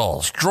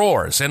consoles,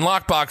 drawers, and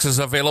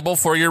lockboxes available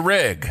for your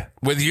rig.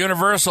 With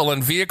universal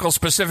and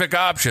vehicle-specific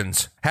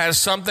options, has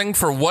something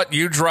for what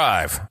you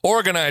drive.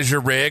 Organize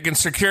your rig and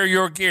secure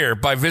your gear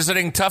by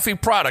visiting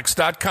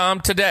TuffyProducts.com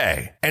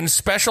today. And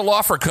special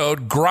offer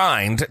code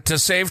GRIND to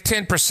save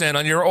 10%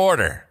 on your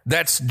order.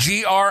 That's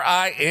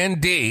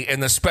GRIND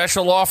in the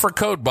special offer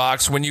code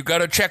box when you go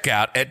to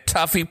checkout at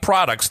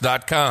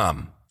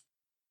TuffyProducts.com.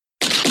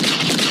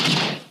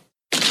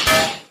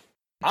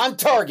 On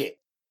target.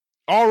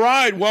 All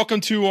right.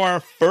 Welcome to our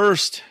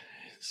first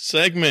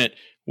segment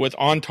with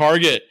On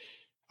Target.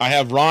 I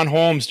have Ron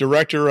Holmes,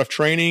 Director of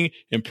Training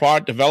and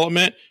Product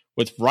Development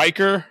with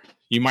Ryker.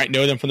 You might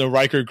know them from the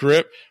Ryker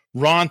grip.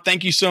 Ron,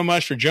 thank you so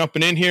much for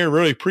jumping in here.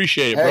 Really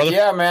appreciate it, brother.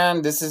 Yeah,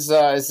 man. This is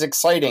it's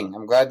exciting.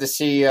 I'm glad to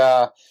see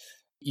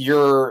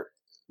you're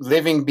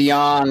living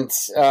beyond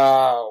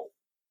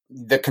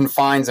the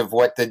confines of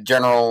what the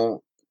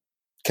general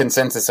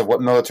consensus of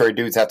what military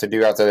dudes have to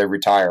do after they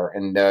retire,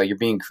 and you're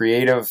being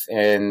creative,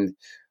 and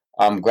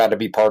I'm glad to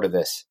be part of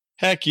this.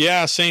 Heck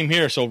yeah, same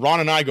here. So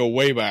Ron and I go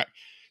way back.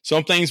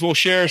 Some things we'll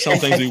share, some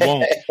things we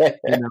won't.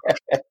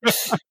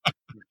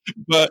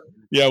 But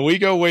yeah, we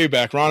go way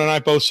back. Ron and I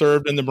both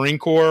served in the Marine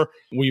Corps.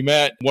 We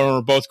met when we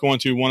were both going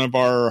to one of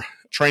our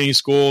training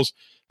schools.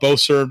 Both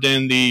served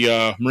in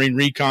the Marine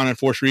Recon and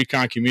Force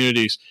Recon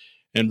communities.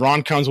 And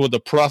Ron comes with a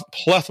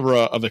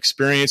plethora of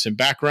experience and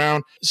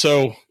background.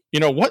 So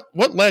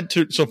what led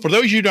to, so for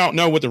those you don't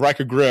know what the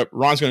Ryker grip,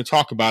 Ron's going to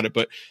talk about it,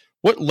 but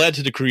what led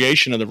to the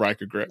creation of the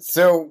Ryker grip?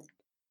 So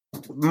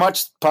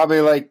much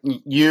probably like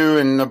you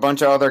and a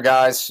bunch of other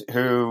guys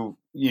who,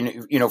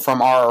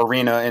 from our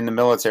arena in the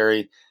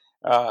military,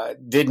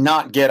 did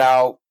not get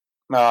out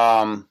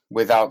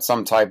without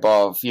some type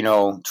of,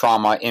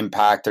 trauma,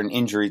 impact, or an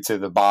injury to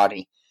the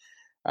body.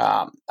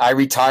 I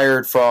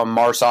retired from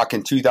MARSOC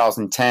in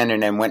 2010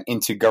 and then went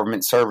into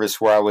government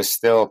service where I was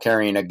still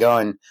carrying a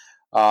gun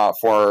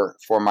for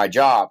my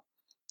job.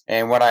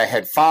 And what I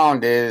had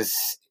found is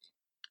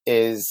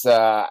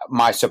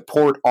my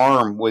support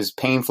arm was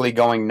painfully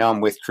going numb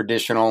with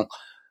traditional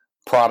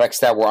products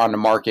that were on the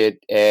market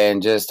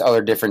and just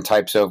other different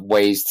types of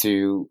ways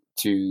to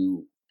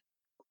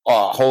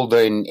hold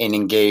and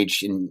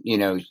engage and,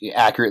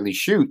 accurately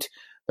shoot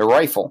the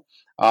rifle.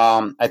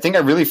 I think I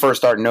really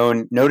first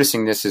started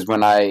noticing this is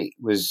when I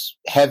was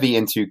heavy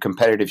into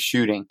competitive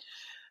shooting,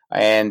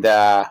 and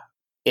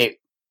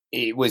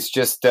it was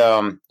just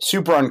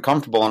super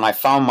uncomfortable, and I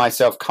found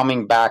myself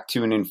coming back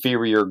to an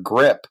inferior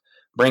grip,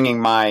 bringing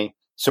my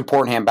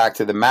support hand back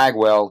to the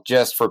magwell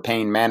just for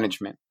pain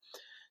management.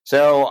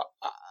 So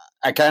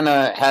I kind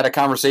of had a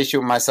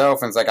conversation with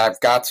myself, and it's like, I've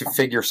got to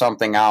figure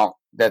something out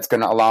that's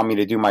going to allow me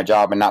to do my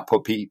job and not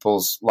put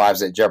people's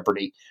lives at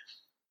jeopardy.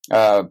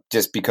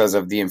 just because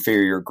of the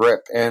inferior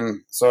grip.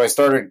 And so I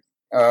started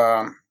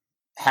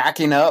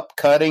hacking up,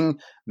 cutting,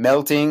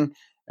 melting,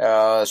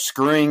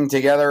 screwing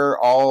together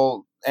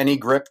any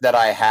grip that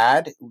I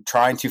had,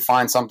 trying to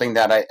find something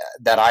that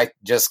I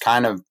just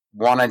kind of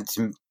wanted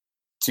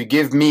to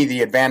give me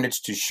the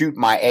advantage to shoot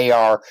my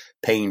AR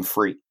pain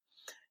free.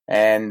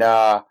 And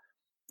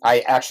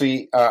I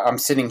actually, I'm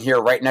sitting here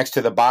right next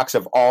to the box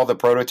of all the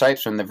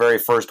prototypes from the very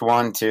first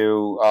one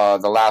to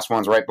the last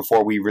ones right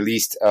before we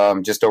released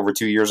just over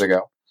 2 years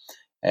ago.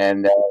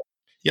 And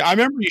yeah, I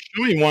remember you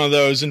showing one of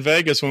those in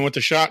Vegas when we went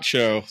to SHOT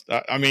Show.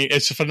 I mean,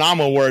 it's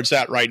phenomenal where it's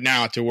at right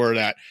now to where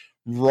that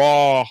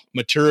raw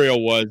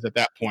material was at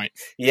that point.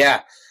 Yeah.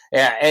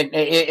 And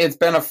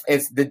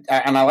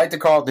and I like to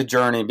call it the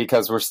journey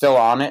because we're still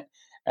on it,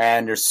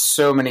 and there's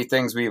so many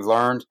things we've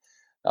learned.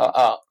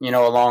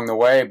 Along the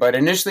way. But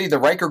initially, the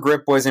Ryker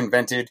grip was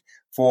invented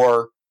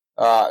for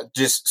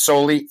just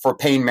solely for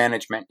pain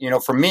management.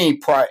 For me,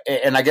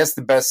 and I guess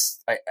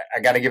I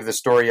got to give the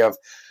story of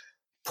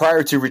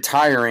prior to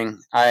retiring,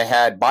 I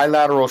had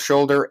bilateral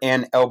shoulder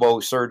and elbow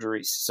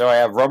surgeries. So I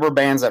have rubber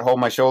bands that hold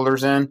my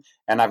shoulders in,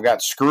 and I've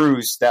got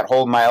screws that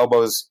hold my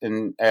elbows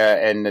and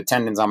the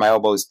tendons on my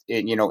elbows,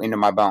 into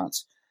my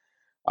bones.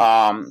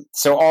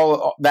 So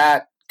all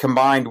that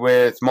combined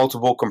with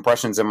multiple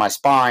compressions in my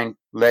spine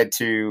led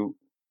to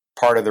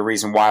part of the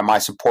reason why my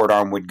support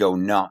arm would go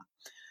numb.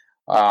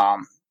 So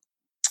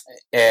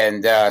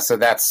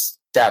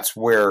that's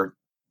where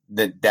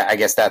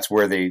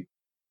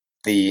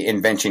the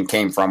invention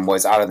came from,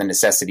 was out of the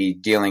necessity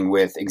dealing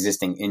with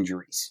existing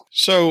injuries.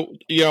 So,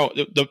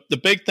 the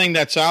big thing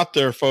that's out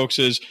there, folks,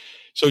 is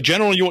so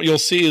generally you'll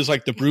see is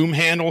like the broom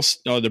handles,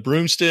 the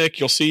broomstick.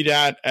 You'll see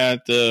that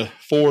at the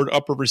forward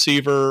upper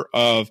receiver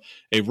of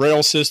a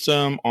rail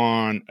system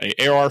on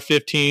a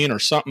AR-15 or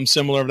something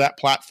similar to that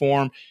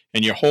platform,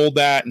 and you hold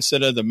that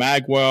instead of the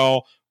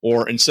magwell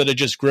or instead of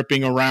just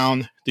gripping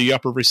around the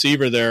upper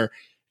receiver there.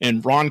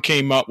 And Ron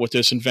came up with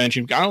this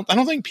invention. I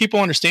don't think people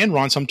understand,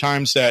 Ron,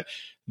 sometimes that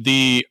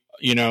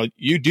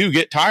you do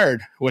get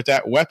tired with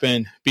that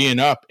weapon being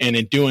up and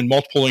in doing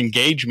multiple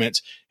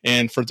engagements.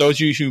 And for those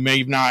of you who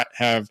may not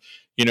have,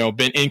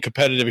 been in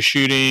competitive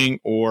shooting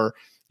or,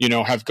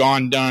 have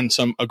done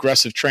some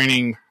aggressive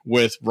training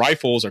with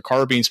rifles or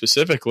carbine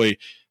specifically,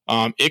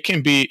 it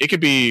could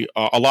be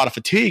a lot of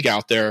fatigue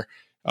out there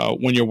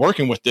when you're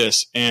working with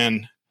this.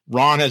 And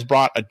Ron has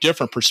brought a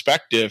different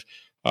perspective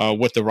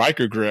with the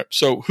Ryker grip.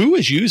 So who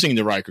is using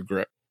the Ryker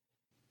grip?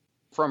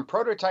 From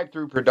prototype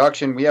through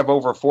production, we have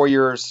over 4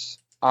 years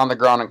on the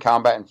ground in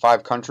combat in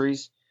 5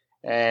 countries.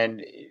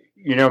 And,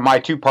 my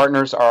 2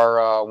 partners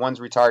are, one's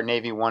retired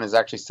Navy, one is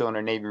actually still in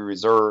a Navy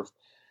Reserve.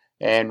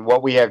 And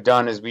what we have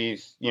done is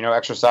we've,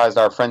 exercised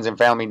our friends and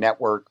family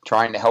network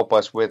trying to help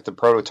us with the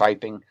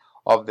prototyping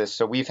of this.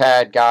 So we've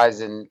had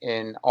guys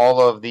in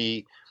all of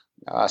the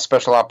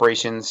special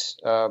operations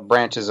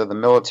branches of the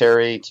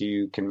military,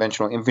 to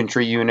conventional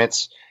infantry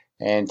units,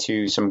 and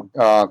to some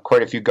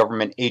quite a few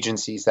government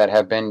agencies that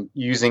have been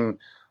using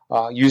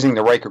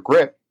the Ryker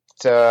grip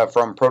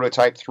from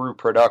prototype through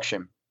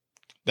production.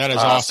 That is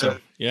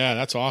awesome. Yeah,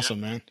 that's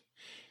awesome, man.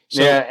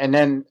 So, yeah, and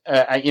then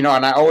and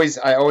I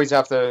always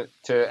have to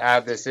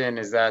add this in,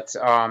 is that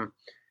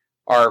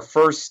our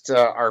first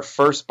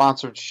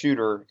sponsored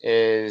shooter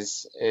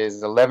is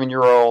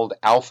 11-year-old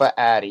Alpha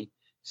Addy.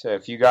 So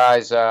if you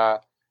guys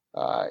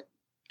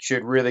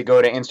should really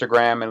go to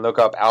Instagram and look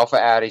up Alpha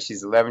Addy.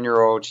 She's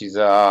 11-year-old. She's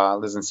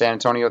lives in San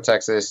Antonio,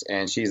 Texas,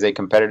 and she's a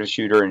competitive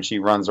shooter, and she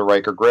runs a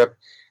Ryker grip.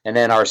 And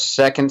then our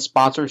second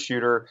sponsored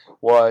shooter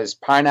was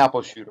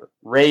Pineapple Shooter,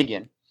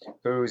 Reagan,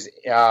 whose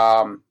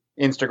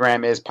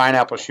Instagram is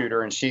Pineapple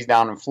Shooter, and she's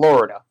down in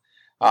Florida.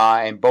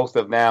 And both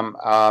of them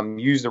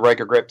use the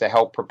Ryker grip to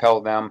help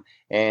propel them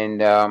and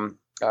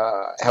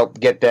help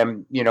get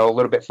them, a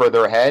little bit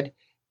further ahead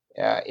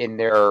in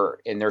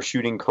their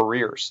shooting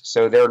careers.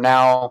 So they're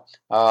now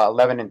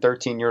 11 and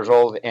 13 years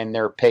old, and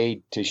they're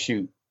paid to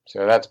shoot.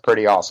 So that's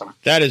pretty awesome.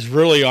 That is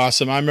really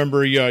awesome. I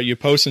remember you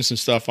posting some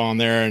stuff on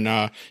there,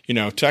 and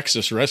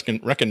Texas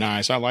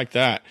recognized. I like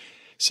that.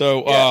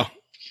 So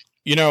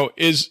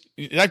is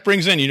that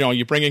brings in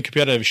you bring in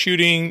competitive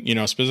shooting,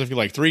 specifically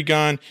like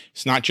 3-gun.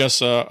 It's not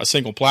just a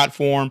single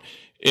platform.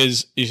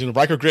 Is the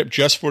Ryker grip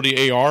just for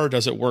the AR, or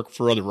does it work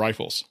for other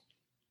rifles?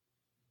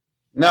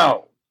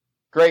 No,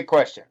 great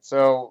question.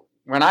 So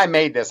when I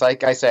made this,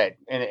 like I said,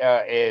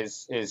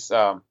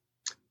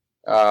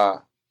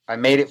 I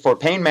made it for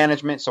pain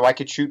management so I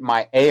could shoot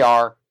my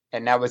AR,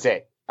 and that was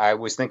it. I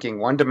was thinking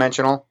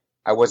one-dimensional.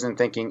 I wasn't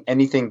thinking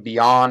anything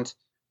beyond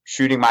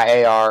shooting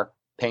my AR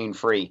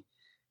pain-free.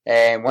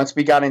 And once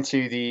we got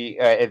into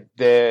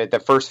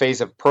the first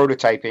phase of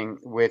prototyping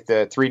with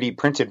the 3D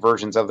printed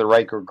versions of the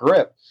Ryker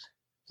grip,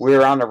 we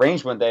were on the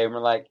range one day and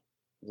we're like,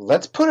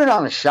 let's put it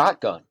on a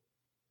shotgun.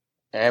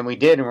 And we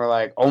did, and we're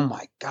like, oh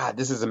my God,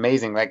 this is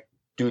amazing. Like,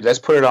 dude, let's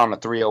put it on a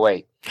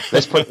 308.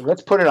 Let's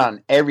put it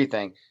on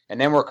everything. And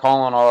then we're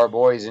calling all our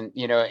boys and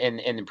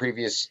in the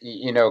previous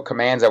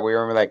commands that we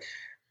were in, we're like,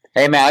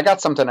 hey man, I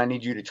got something I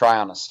need you to try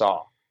on a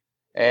stall.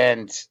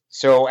 And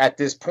so at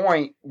this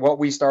point, what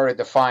we started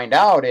to find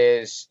out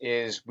is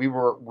we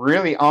were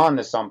really on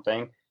to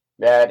something.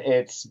 That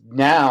it's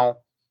now,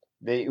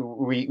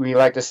 we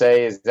like to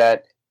say is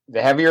that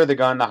the heavier the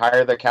gun, the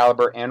higher the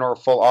caliber and or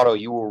full auto,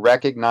 you will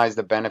recognize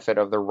the benefit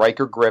of the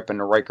Ryker grip and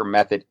the Ryker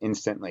method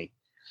instantly.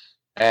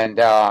 And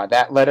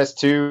that led us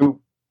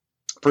to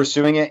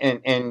pursuing it,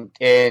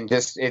 and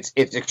this it's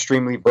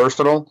extremely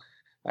versatile.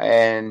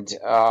 And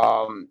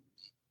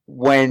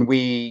when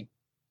we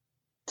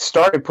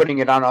started putting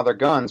it on other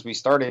guns, we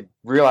started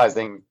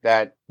realizing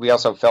that we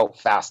also felt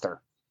faster.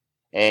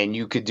 And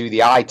you could do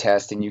the eye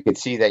test and you could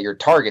see that your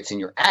targets and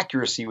your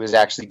accuracy was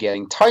actually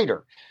getting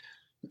tighter.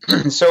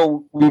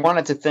 So we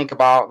wanted to think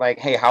about, like,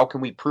 hey, how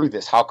can we prove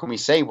this? How can we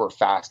say we're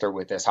faster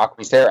with this? How can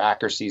we say our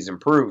accuracy is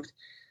improved?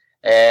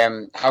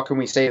 And how can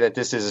we say that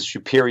this is a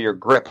superior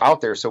grip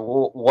out there?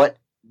 So what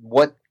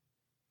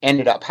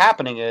ended up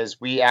happening is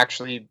we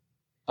actually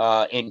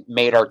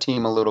made our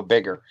team a little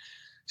bigger.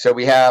 So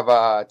we have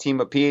a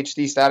team of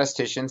PhD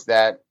statisticians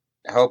that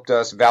helped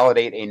us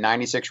validate a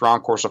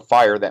 96-round course of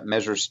fire that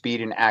measures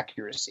speed and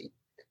accuracy.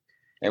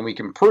 And we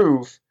can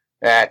prove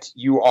that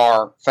you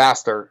are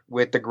faster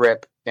with the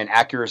grip and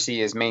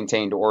accuracy is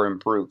maintained or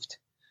improved.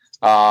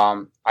 It's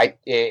a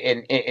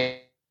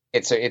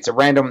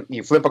random,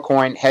 you flip a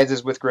coin, heads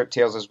is with grip,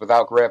 tails is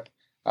without grip.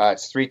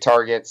 It's 3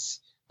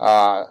 targets,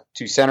 2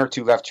 center,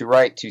 2 left, 2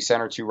 right, 2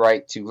 center, 2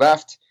 right, 2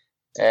 left.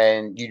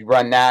 And you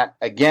run that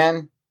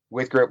again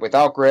with grip,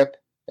 without grip.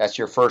 That's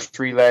your first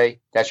relay.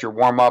 That's your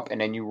warm-up,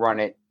 and then you run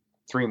it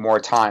 3 more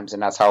times,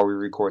 and that's how we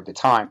record the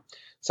time.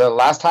 So the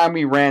last time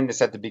we ran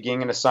this at the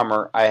beginning of the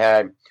summer, I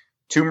had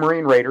 2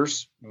 Marine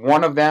Raiders,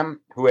 one of them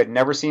who had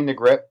never seen the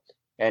grip,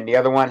 and the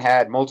other one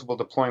had multiple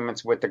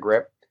deployments with the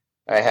grip.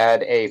 I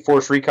had a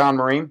Force Recon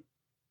Marine,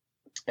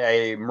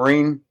 a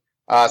Marine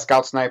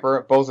Scout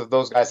Sniper. Both of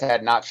those guys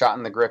had not shot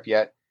in the grip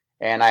yet.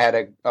 And I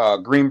had a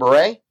Green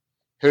Beret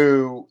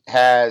who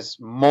has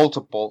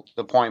multiple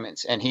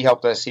deployments, and he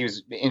helped us. He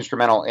was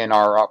instrumental in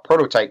our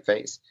prototype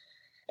phase.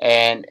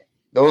 And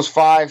those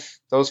five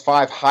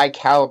high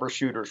caliber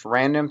shooters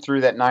ran them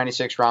through that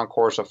 96-round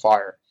course of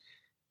fire.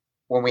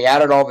 When we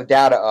added all the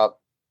data up,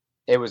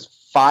 it was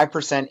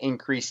 5%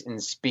 increase in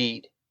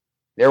speed.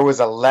 There was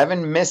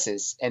 11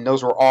 misses, and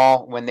those were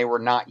all when they were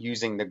not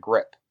using the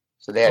grip.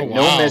 So they had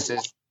no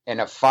misses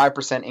and a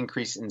 5%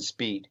 increase in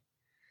speed.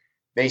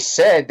 They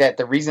said that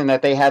the reason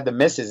that they had the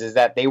misses is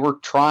that they were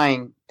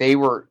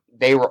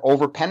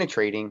over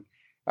penetrating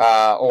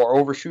or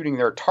overshooting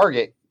their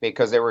target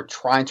because they were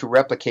trying to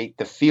replicate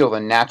the feel, the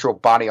natural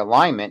body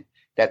alignment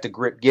that the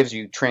grip gives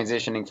you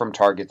transitioning from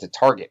target to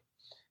target.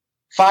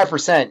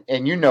 5%,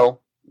 and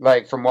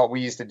like from what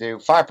we used to do,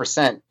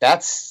 5%,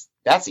 that's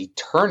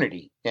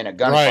eternity in a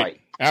gunfight.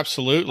 Right.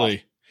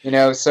 Absolutely.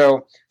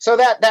 So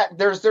that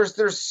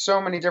there's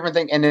so many different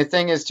things. And the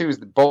thing is too, is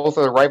both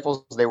of the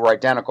rifles, they were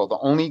identical. The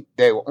only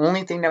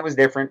thing that was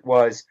different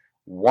was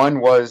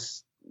one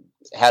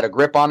had a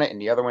grip on it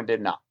and the other one did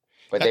not.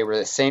 But they were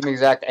the same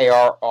exact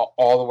AR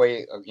all the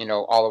way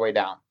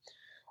down.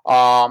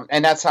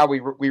 And that's how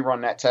we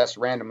run that test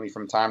randomly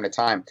from time to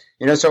time.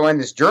 So in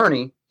this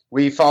journey,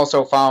 we've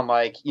also found,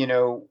 like,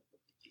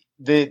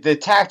 the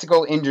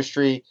tactical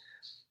industry,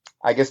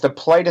 I guess the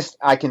politest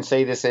I can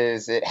say this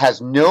is, it has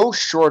no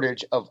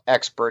shortage of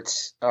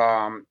experts,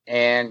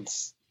 and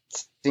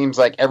seems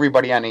like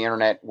everybody on the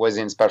internet was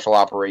in special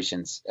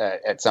operations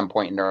at some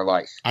point in their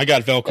life. I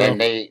got Velcro.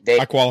 And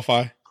I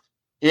qualify.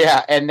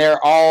 Yeah, and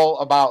they're all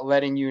about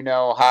letting you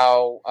know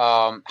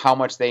how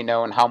much they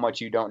know and how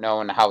much you don't know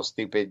and how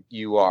stupid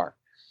you are.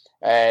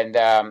 And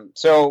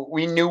so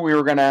we knew we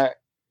were going to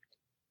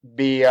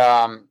be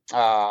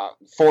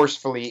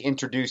forcefully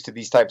introduced to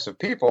these types of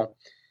people.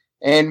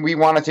 And we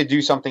wanted to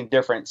do something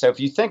different. So if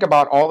you think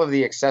about all of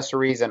the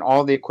accessories and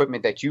all the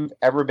equipment that you've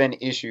ever been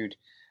issued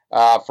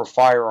for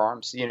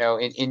firearms,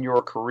 in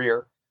your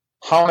career,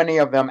 how many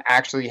of them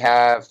actually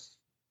have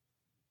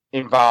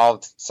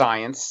involved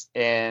science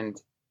and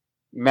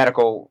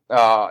medical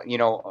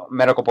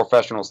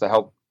professionals to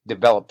help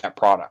develop that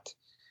product?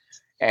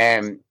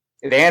 And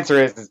the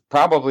answer is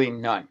probably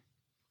none.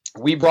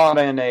 We brought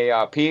in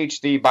a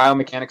PhD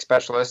biomechanics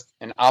specialist,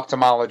 an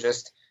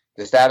ophthalmologist,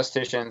 the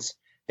statisticians,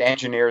 the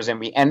engineers, and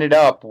we ended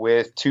up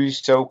with 2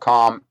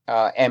 SOCOM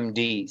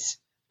MDs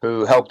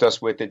who helped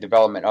us with the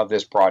development of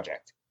this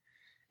project.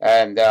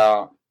 And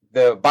the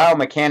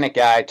biomechanic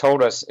guy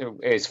told us,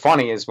 it's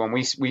funny, is when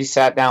we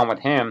sat down with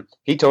him,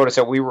 he told us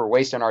that we were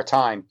wasting our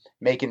time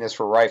making this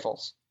for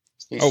rifles.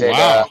 He said,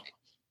 wow.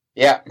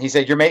 He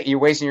said, you're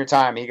wasting your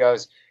time. He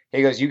goes,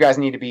 you guys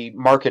need to be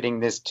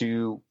marketing this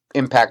to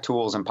impact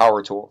tools and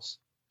power tools.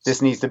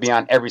 This needs to be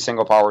on every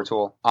single power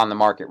tool on the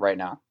market right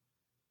now.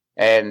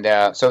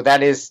 And so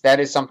that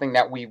is something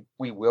that we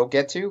will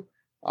get to,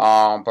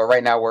 but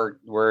right now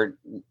we're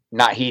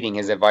not heeding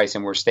his advice,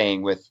 and we're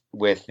staying with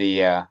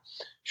the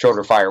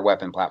shoulder fire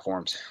weapon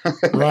platforms.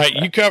 Right,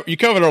 you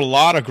covered a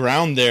lot of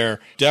ground there.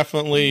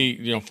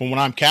 Definitely, from what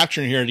I'm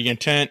capturing here, the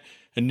intent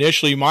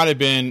initially might have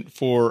been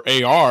for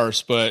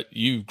ARs, but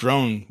you've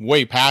grown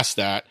way past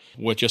that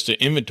with just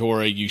the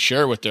inventory you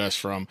share with us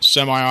from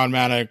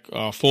semi-automatic,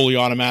 fully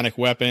automatic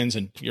weapons.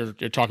 And you're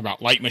talking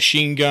about light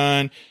machine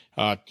gun,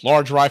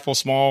 large rifle,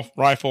 small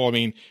rifle. I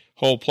mean,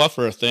 whole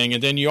plethora of thing.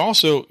 And then you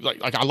also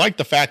like I like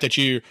the fact that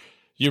you're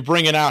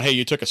bringing out, hey,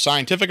 you took a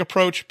scientific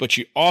approach, but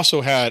you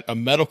also had a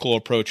medical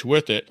approach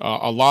with it.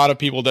 A lot of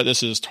people that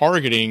this is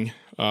targeting,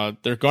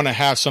 they're going to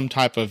have some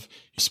type of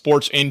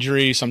sports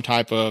injury, some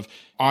type of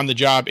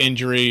on-the-job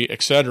injury,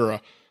 etc.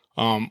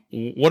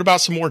 What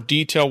about some more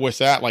detail with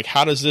that? Like,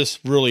 how does this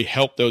really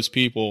help those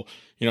people,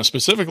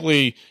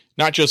 specifically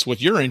not just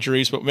with your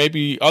injuries, but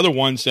maybe other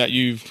ones that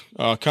you've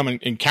come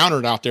and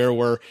encountered out there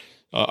where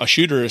a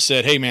shooter has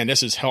said, hey, man,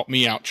 this has helped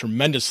me out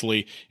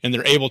tremendously. And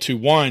they're able to,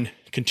 one,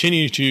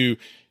 continue to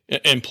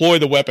employ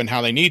the weapon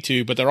how they need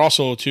to, but they're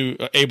also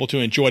able to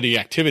enjoy the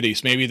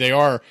activities. Maybe they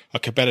are a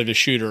competitive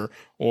shooter,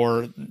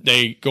 or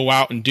they go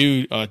out and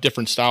do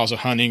different styles of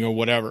hunting or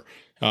whatever.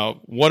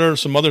 What are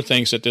some other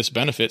things that this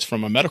benefits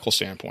from a medical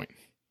standpoint?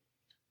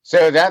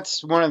 So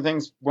that's one of the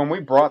things when we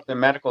brought the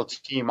medical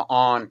team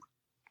on,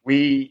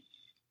 we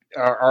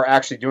are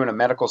actually doing a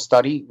medical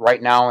study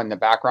right now in the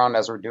background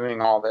as we're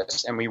doing all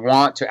this. And we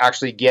want to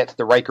actually get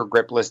the Ryker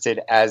grip listed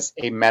as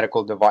a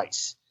medical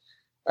device.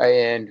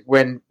 And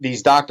when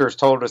these doctors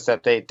told us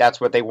that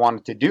that's what they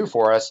wanted to do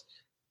for us,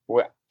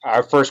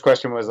 our first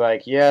question was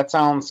like, yeah, it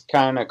sounds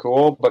kind of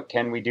cool, but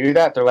can we do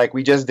that? They're like,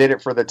 we just did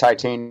it for the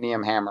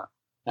titanium hammer.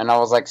 And I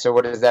was like, so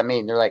what does that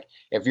mean? They're like,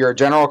 if you're a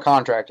general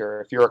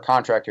contractor, if you're a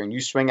contractor and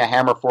you swing a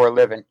hammer for a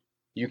living,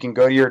 you can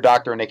go to your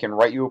doctor and they can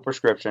write you a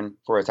prescription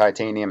for a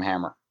titanium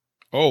hammer.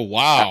 Oh,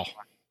 wow.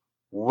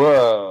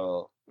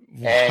 Whoa.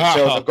 And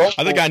so the goal,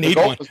 I think I need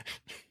one.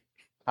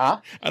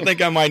 Huh? I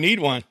think I might need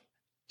one.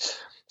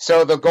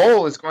 So the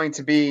goal is going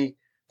to be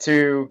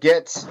to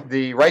get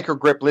the Ryker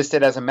grip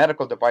listed as a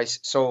medical device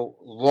so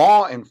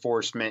law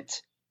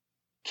enforcement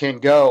can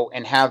go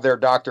and have their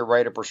doctor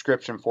write a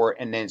prescription for it,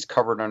 and then it's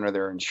covered under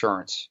their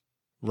insurance.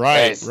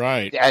 Right.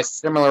 As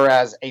similar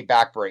as a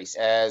back brace,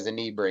 as a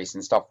knee brace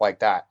and stuff like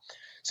that.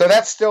 So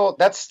that's still,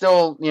 that's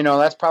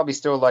probably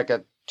still like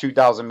a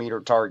 2,000 meter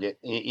target,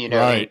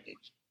 right,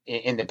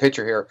 in the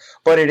picture here,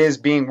 but it is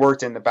being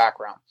worked in the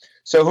background.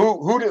 So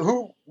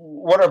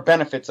what are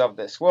benefits of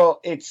this? Well,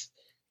 it's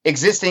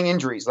existing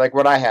injuries like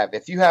what I have.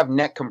 If you have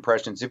neck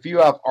compressions, if you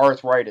have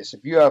arthritis, if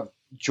you have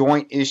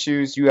joint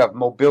issues, you have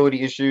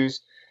mobility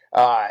issues,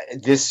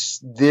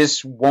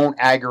 this won't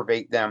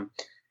aggravate them.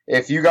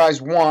 If you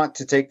guys want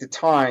to take the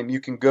time, you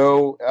can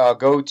go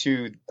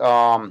to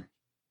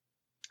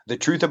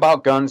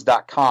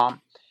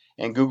thetruthaboutguns.com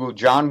and Google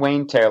John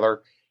Wayne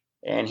Taylor.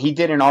 And he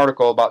did an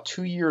article about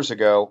 2 years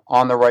ago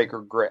on the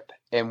Ryker grip.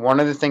 And one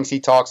of the things he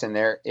talks in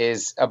there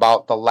is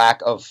about the lack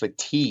of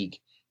fatigue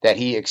that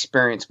he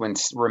experienced when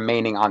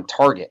remaining on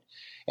target,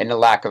 and the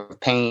lack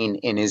of pain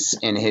in his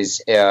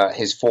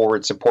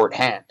forward support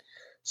hand.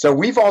 So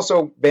we've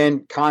also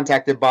been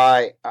contacted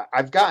by,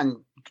 I've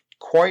gotten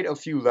quite a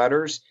few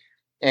letters,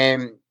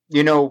 and,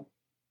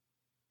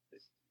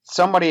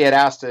 somebody had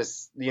asked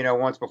us,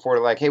 once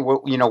before, like, hey,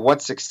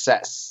 what's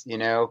success?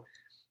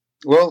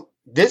 Well,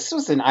 this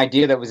was an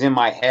idea that was in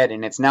my head,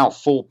 and it's now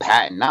full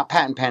patent, not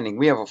patent pending.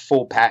 We have a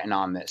full patent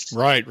on this.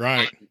 Right.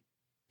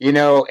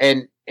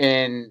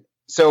 And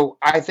so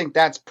I think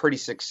that's pretty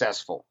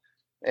successful.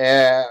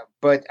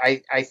 But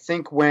I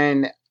think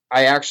when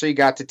I actually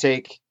got to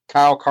take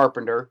Kyle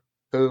Carpenter,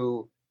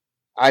 who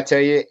I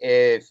tell you,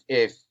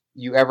 if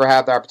you ever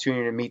have the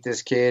opportunity to meet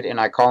this kid, and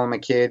I call him a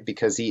kid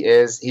because he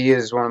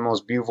is one of the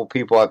most beautiful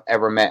people I've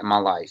ever met in my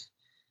life.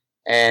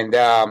 And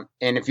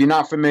if you're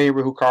not familiar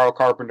with who Kyle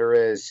Carpenter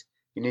is,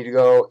 you need to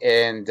go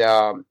and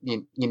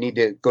you need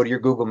to go to your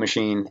Google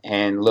machine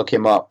and look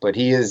him up. But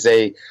he is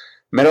a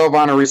Medal of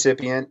Honor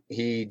recipient.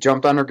 He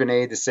jumped on a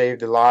grenade to save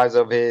the lives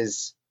of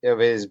his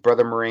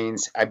brother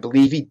Marines. I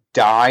believe he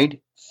died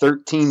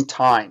 13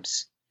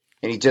 times,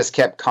 and he just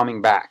kept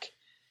coming back.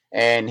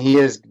 And he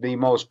is the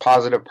most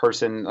positive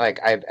person like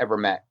I've ever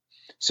met.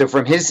 So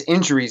from his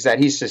injuries that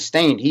he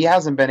sustained, he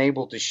hasn't been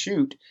able to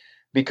shoot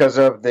because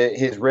of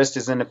his wrist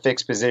is in a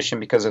fixed position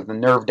because of the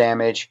nerve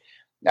damage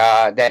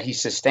that he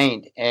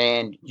sustained.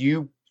 And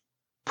you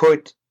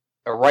put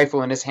a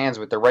rifle in his hands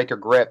with the Ryker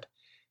grip,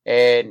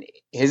 and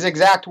his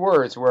exact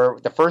words were,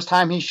 the first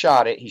time he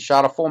shot it, he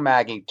shot a full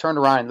mag, he turned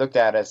around and looked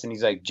at us, and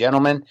he's like,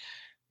 gentlemen,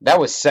 that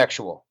was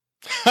sexual.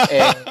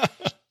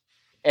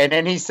 And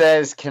then he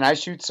says, can I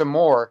shoot some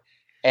more?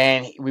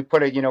 And we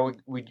put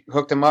we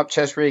hooked him up,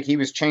 chest rig. He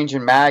was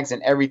changing mags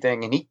and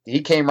everything. And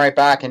he came right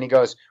back and he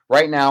goes,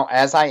 right now,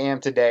 as I am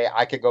today,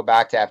 I could go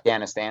back to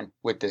Afghanistan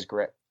with this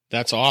grip.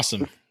 That's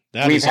awesome.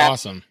 That is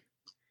awesome.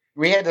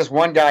 We had this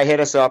one guy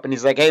hit us up and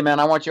he's like, hey man,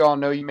 I want you all to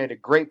know you made a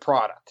great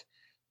product.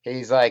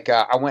 He's like,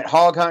 I went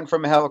hog hunting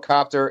from a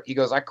helicopter. He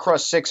goes, I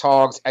crushed 6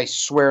 hogs. I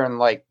swear in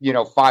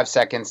 5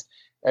 seconds.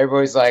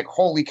 Everybody's like,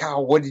 holy cow,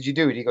 what did you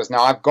do? He goes,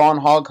 now I've gone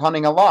hog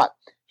hunting a lot.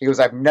 He goes,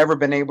 I've never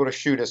been able to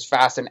shoot as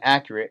fast and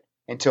accurate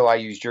until I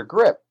used your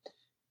grip.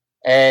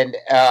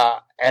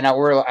 You're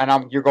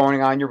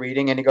going on, you're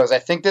reading, and he goes, I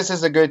think this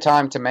is a good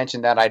time to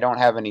mention that I don't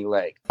have any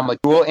leg. I'm a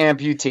dual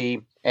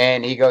amputee,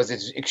 and he goes,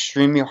 it's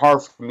extremely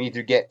hard for me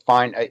to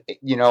find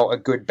a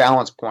good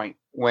balance point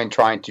when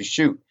trying to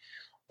shoot.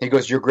 He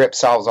goes, your grip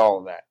solves all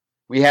of that.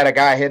 We had a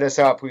guy hit us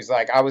up who's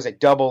like, I was a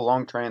double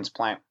lung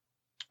transplant,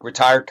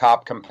 retired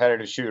cop,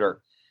 competitive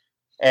shooter.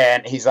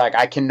 And he's like,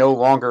 I could no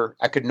longer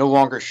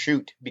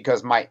shoot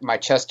because my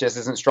chest just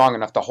isn't strong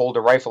enough to hold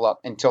a rifle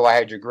up until I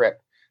had your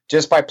grip.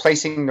 Just by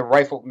placing the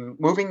rifle,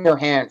 moving your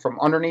hand from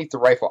underneath the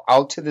rifle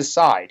out to the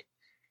side,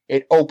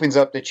 it opens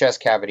up the chest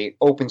cavity. It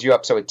opens you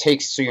up, so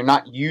you're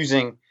not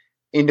using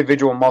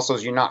individual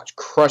muscles. You're not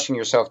crushing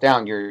yourself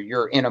down.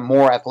 You're in a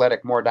more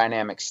athletic, more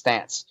dynamic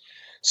stance.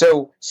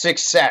 So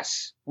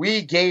success.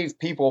 We gave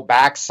people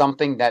back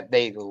something that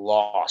they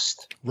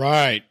lost.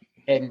 Right.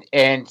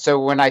 And so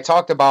when I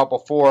talked about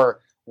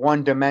before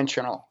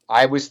one-dimensional,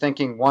 I was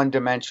thinking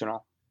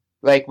one-dimensional.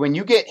 Like when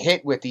you get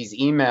hit with these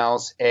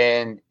emails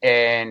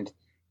and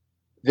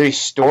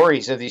these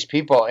stories of these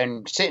people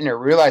and sitting there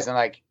realizing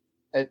like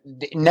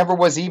it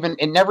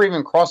never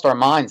even crossed our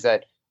minds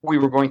that we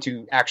were going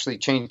to actually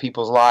change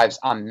people's lives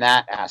on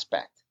that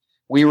aspect.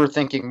 We were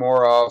thinking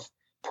more of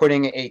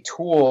putting a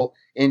tool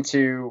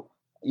into,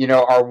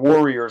 our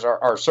warriors,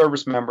 our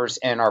service members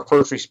and our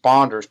first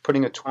responders,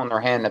 putting a tool in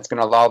their hand that's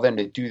going to allow them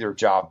to do their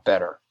job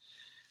better.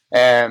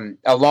 And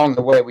along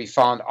the way, we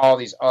found all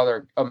these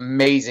other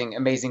amazing,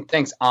 amazing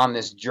things on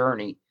this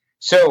journey.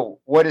 So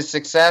what is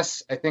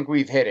success? I think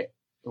we've hit it.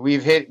 We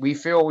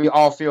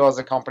all feel as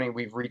a company,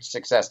 we've reached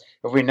success.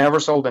 If we never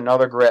sold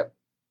another grip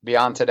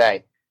beyond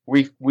today,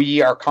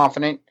 we are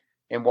confident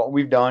in what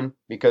we've done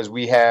because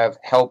we have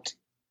helped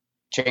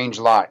change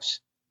lives,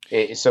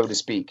 so to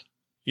speak.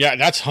 Yeah,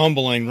 that's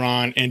humbling,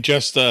 Ron. And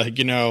just,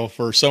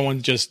 for someone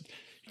to just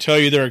tell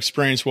you their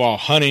experience while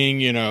hunting,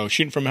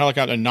 shooting from a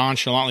helicopter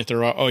nonchalantly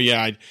throw out, oh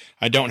yeah,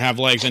 I don't have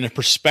legs, and a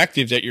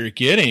perspective that you're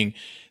getting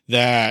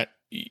that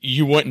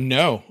you wouldn't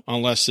know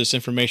unless this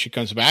information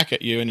comes back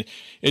at you. And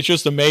it's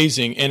just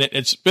amazing. And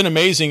it's been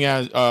amazing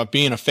as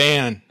being a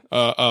fan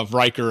of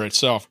Ryker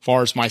itself, as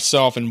far as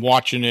myself and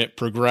watching it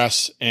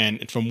progress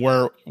and from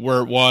where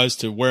it was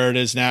to where it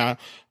is now.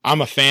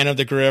 I'm a fan of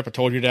the grip. I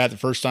told you that the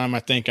first time I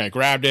think I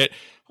grabbed it.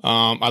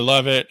 I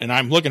love it, and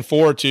I'm looking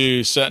forward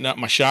to setting up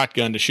my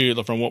shotgun to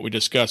shoot from what we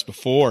discussed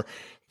before.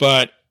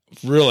 But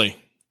really,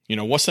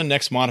 what's the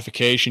next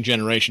modification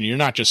generation? You're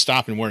not just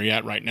stopping where you're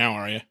at right now,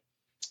 are you?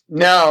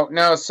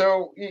 No.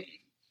 So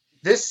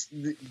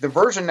the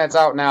version that's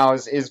out now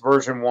is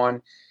version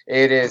 1.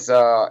 It is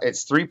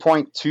it's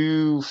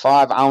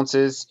 3.25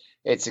 ounces.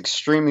 It's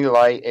extremely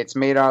light. It's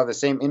made out of the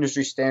same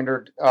industry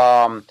standard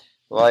fiberglass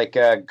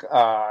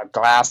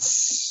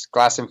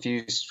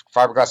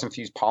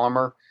infused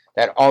polymer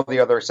that all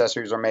the other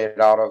accessories are made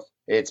out of.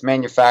 It's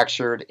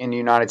manufactured in the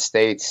United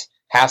States,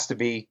 has to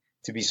be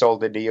sold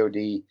to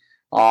DoD.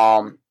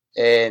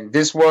 And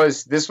this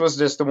was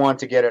just the one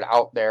to get it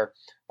out there.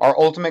 Our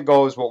ultimate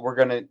goal is what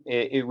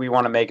we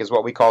want to make is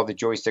what we call the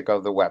joystick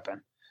of the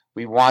weapon.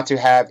 We want to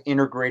have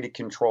integrated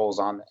controls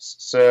on this.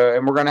 So,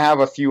 and we're going to have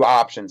a few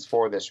options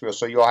for this.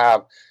 So you'll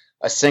have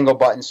a single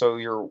button. So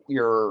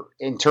your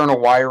internal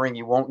wiring,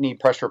 you won't need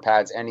pressure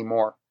pads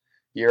anymore.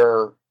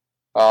 Your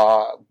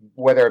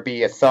whether it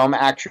be a thumb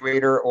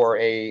actuator or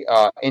a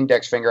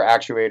index finger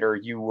actuator,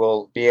 you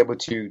will be able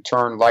to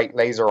turn light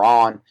laser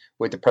on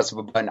with the press of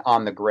a button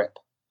on the grip.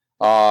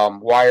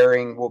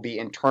 Wiring will be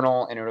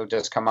internal, and it'll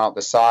just come out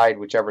the side,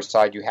 whichever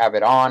side you have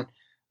it on.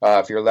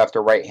 If you're a left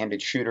or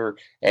right-handed shooter,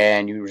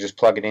 and you just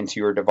plug it into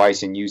your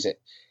device and use it.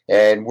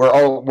 And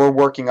we're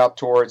working up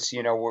towards,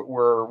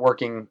 we're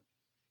working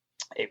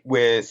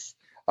with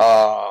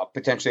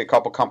potentially a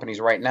couple companies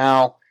right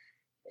now.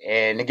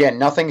 And again,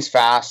 nothing's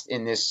fast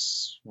in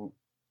this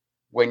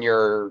when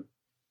you're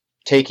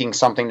taking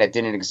something that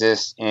didn't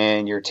exist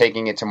and you're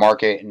taking it to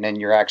market, and then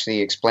you're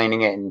actually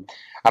explaining it. And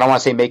I don't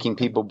want to say making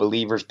people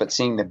believers, but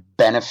seeing the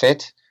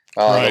benefit,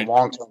 the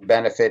long-term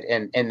benefit,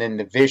 and then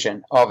the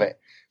vision of it.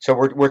 So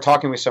we're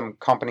talking with some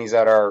companies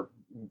that are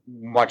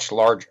much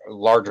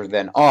larger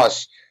than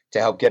us to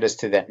help get us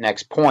to that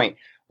next point,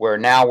 where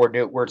now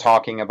we're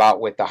talking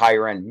about with the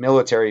higher end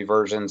military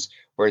versions,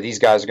 where these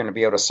guys are going to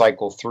be able to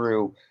cycle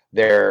through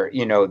their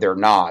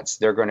nods.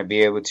 They're going to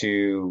be able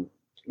to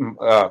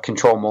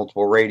control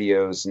multiple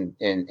radios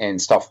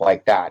and stuff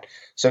like that.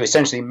 So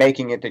essentially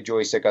making it the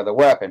joystick of the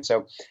weapon.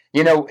 So,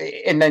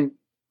 and then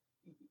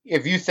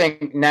if you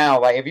think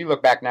now, like if you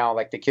look back now,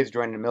 like the kids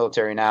joining the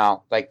military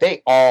now, like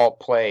they all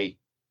play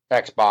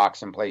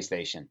Xbox and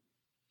PlayStation.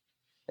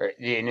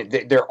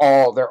 They're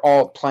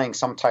all playing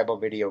some type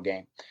of video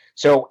game.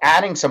 So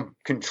adding some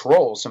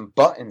controls, some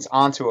buttons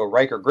onto a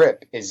Ryker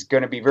grip is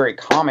going to be very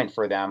common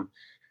for them,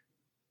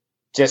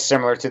 just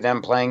similar to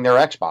them playing their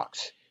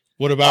Xbox.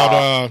 What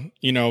about,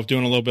 doing a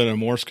little bit of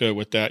Morse code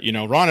with that?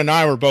 Ron and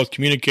I were both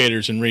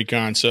communicators in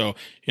recon. So,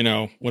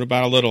 what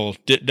about a little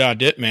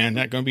dit, man?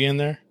 That going to be in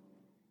there?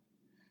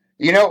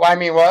 I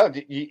mean, well,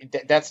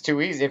 that's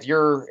too easy. If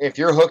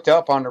you're hooked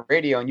up on the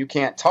radio and you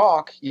can't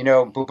talk,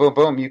 boom, boom,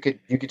 boom, you could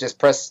just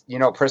press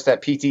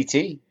that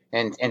PTT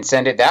and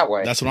send it that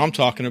way. That's what I'm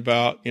talking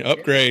about.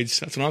 Upgrades.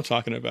 That's what I'm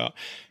talking about.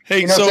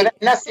 Hey, and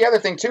that's the other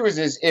thing too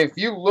is if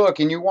you look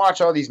and you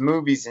watch all these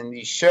movies and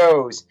these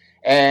shows,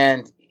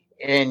 and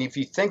if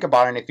you think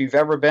about it, and if you've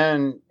ever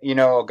been,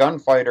 a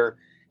gunfighter,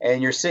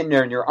 and you're sitting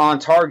there and you're on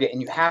target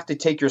and you have to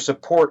take your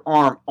support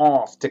arm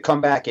off to come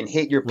back and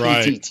hit your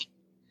PTT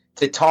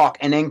to talk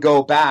and then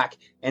go back.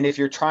 And if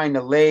you're trying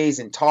to laze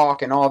and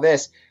talk and all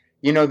this,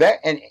 that,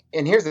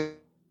 and here's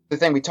the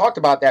thing, we talked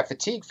about that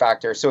fatigue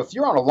factor. So if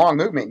you're on a long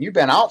movement and you've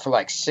been out for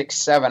like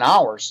 6-7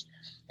 hours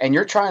and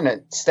you're trying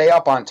to stay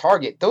up on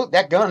target,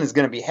 that gun is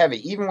going to be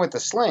heavy, even with the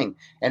sling,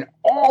 and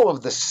all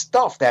of the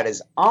stuff that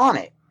is on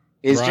it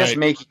is just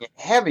making it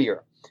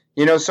heavier.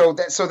 So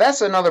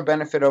that's another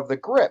benefit of the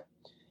grip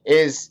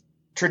is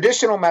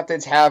traditional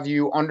methods have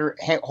you under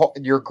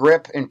your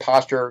grip and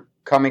posture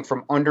coming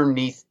from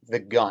underneath the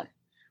gun.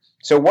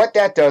 So what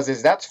that does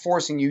is that's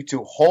forcing you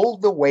to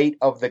hold the weight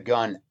of the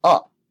gun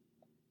up.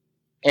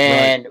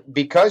 And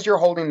because you're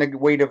holding the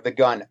weight of the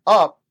gun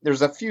up,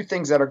 there's a few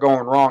things that are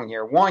going wrong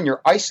here. One,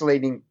 you're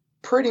isolating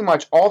pretty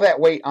much all that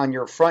weight on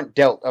your front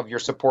delt of your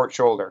support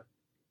shoulder.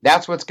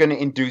 That's what's going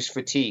to induce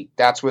fatigue.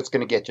 That's what's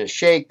going to get you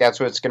shake. That's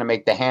what's going to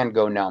make the hand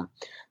go numb.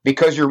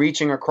 Because you're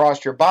reaching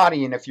across your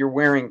body, and if you're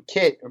wearing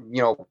kit,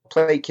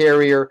 plate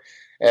carrier,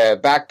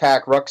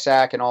 backpack,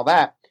 rucksack, and all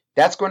that,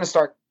 that's going to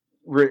start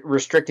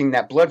restricting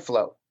that blood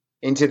flow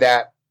into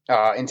that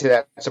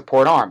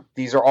support arm.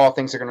 These are all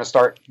things that are going to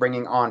start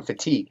bringing on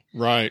fatigue.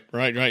 Right.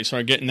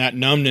 Start getting that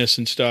numbness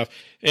and stuff.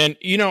 And,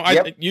 you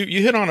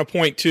hit on a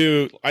point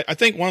too. I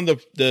think one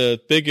of the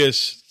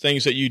biggest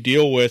things that you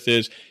deal with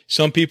is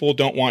some people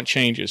don't want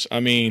changes. I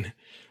mean,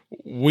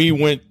 we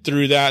went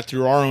through that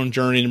through our own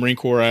journey in the Marine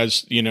Corps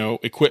as,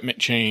 equipment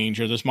change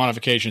or there's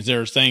modifications.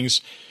 There's things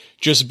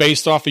just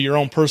based off of your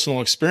own personal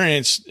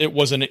experience. It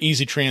wasn't an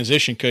easy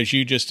transition because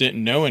you just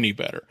didn't know any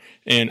better.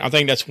 And I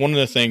think that's one of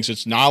the things.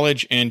 It's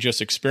knowledge and just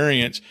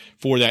experience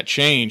for that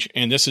change.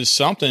 And this is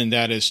something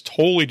that is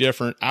totally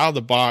different, out of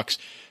the box.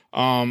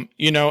 And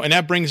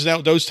that brings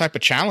out those type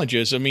of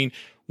challenges. I mean,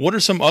 what are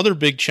some other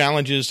big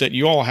challenges that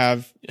you all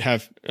have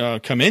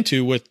come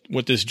into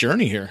with this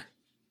journey here?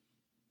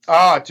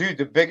 Dude,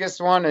 the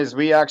biggest one is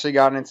we actually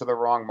got into the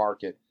wrong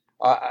market.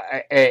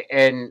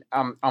 And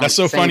that's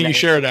so funny you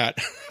share that.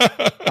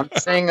 I'm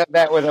saying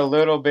that with a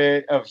little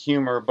bit of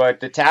humor, but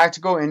the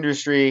tactical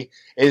industry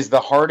is the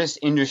hardest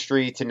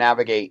industry to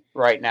navigate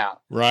right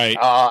now. Right.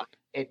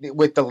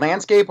 With the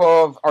landscape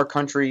of our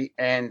country,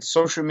 and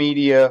social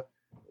media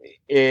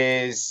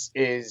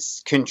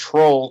is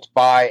controlled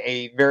by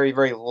a very,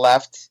 very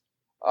left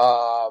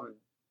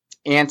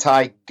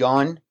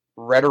anti-gun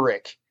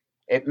rhetoric.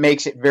 It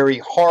makes it very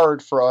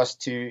hard for us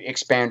to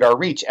expand our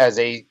reach as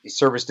a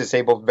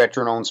service-disabled,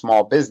 veteran-owned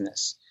small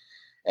business.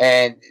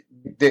 And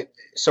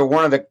so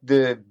one of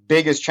the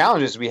biggest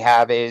challenges we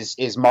have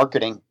is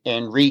marketing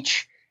and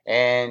reach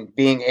and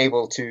being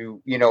able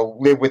to,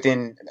 live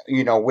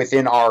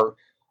within our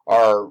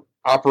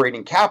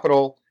operating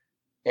capital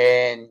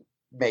and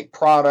make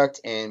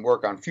product and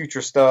work on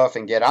future stuff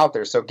and get out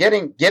there. So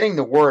getting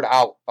the word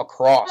out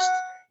across,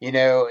 and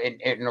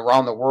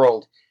around the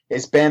world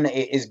has been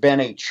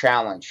a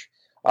challenge.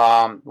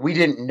 We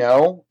didn't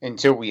know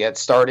until we had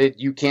started.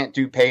 You can't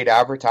do paid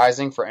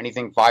advertising for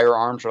anything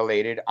firearms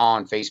related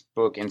on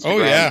Facebook,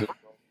 Instagram, Google,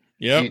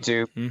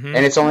 YouTube,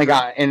 and it's only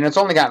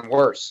gotten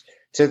worse.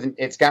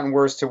 It's gotten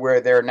worse to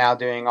where they're now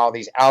doing all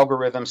these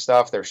algorithm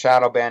stuff. They're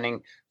shadow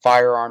banning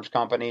firearms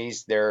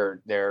companies. They're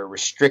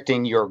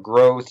restricting your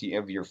growth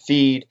of your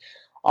feed.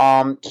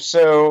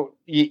 So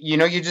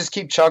you just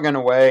keep chugging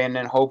away, and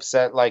in hopes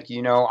that,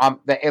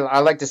 I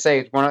like to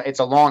say it's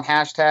a long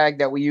hashtag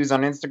that we use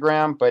on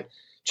Instagram, but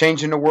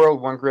changing the world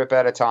one grip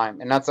at a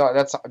time, and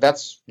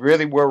that's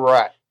really where we're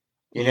at.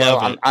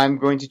 I'm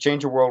going to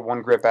change the world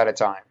one grip at a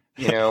time.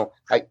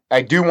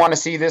 I do want to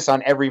see this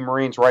on every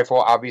Marine's rifle,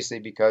 obviously,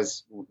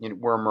 because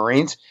we're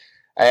Marines,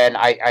 and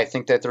I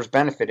think that there's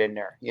benefit in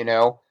there.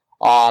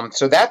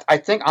 So that, I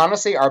think,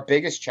 honestly, our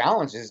biggest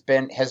challenge has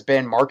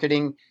been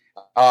marketing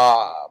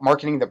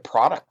the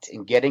product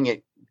and getting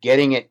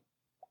it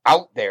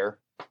out there,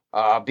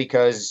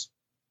 because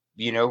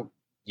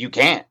you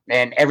can't,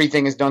 and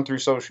everything is done through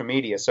social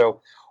media.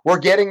 So we're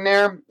getting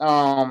there.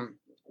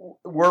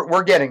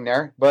 We're getting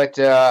there, but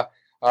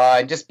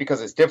just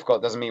because it's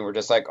difficult doesn't mean we're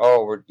just like,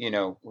 we're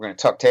going to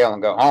tuck tail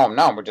and go home.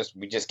 No,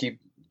 we just keep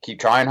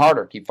trying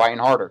harder, keep fighting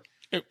harder.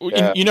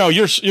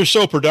 You're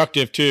so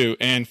productive too.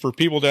 And for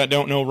people that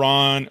don't know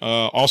Ron,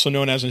 also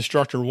known as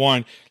Instructor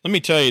One, let me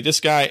tell you, this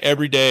guy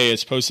every day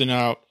is posting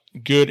out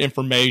good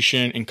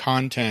information and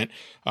content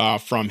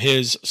from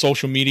his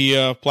social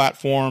media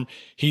platform.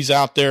 He's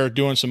out there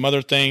doing some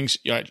other things.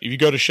 If you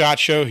go to SHOT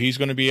Show, he's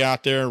going to be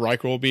out there.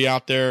 Ryker will be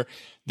out there.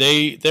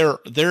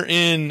 they're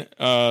in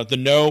the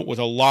know with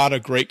a lot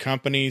of great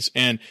companies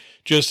and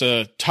just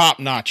a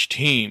top-notch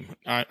team.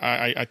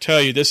 I tell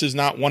you, this is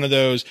not one of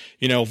those,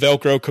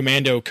 Velcro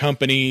commando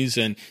companies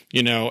and,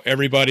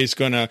 everybody's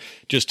going to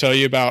just tell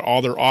you about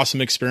all their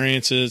awesome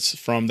experiences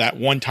from that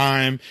one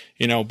time,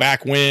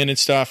 back when and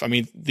stuff. I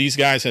mean, these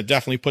guys have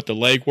definitely put the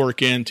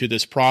legwork into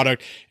this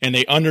product and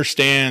they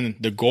understand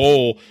the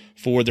goal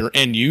for their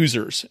end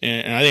users.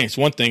 And I think it's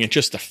one thing, it's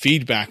just the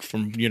feedback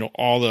from,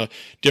 all the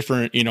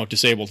different,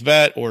 disabled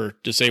vet or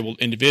disabled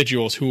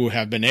individuals who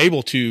have been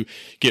able to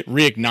get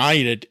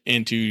reignited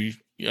into,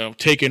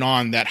 taking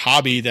on that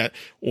hobby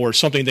or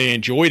something they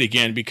enjoyed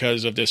again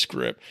because of this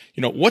grip.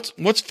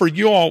 What's for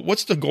you all,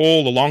 what's the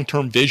goal, the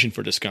long-term vision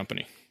for this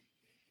company?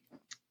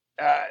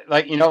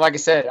 Like I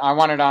said, I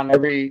want it on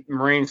every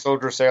Marine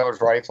soldier sailor's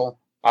rifle.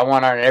 I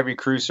want it on every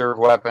crew serve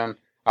weapon.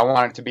 I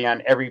want it to be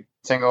on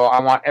I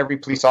want every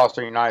police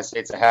officer in the United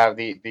States to have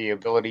the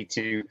ability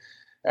to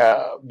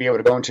be able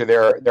to go into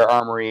their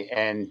armory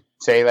and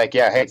say like,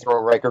 yeah, hey, throw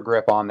a Ryker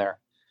grip on there.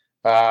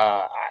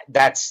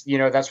 That's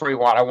what we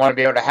want. I want to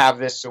be able to have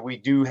this. So we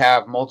do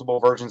have multiple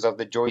versions of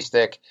the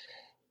joystick,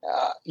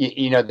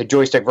 the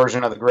joystick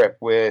version of the grip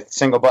with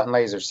single button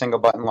laser, single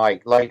button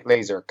light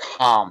laser,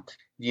 calm,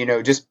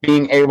 just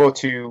being able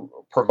to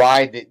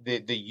provide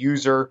the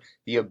user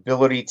the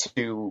ability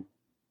to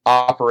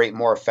operate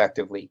more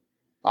effectively.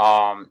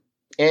 And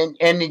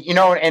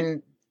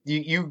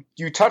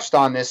you touched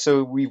on this.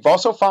 So we've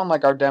also found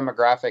like our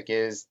demographic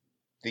is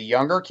the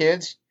younger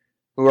kids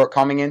who are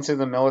coming into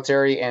the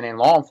military and in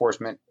law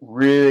enforcement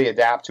really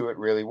adapt to it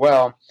really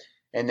well.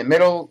 And the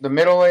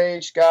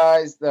middle-aged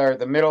guys, they're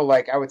the middle,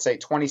 like I would say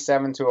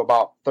 27 to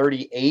about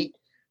 38,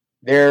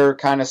 they're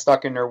kind of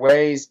stuck in their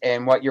ways.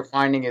 And what you're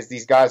finding is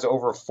these guys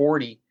over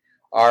 40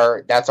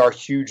 that's our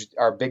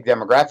big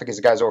demographic is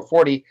the guys over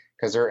 40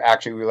 because they're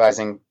actually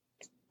realizing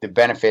the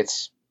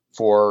benefits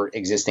for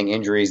existing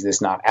injuries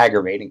that's not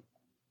aggravating.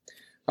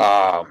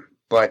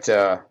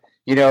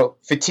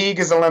 Fatigue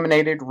is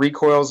eliminated,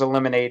 recoil is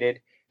eliminated,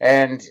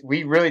 and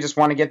we really just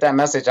want to get that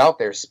message out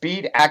there.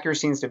 Speed,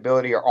 accuracy, and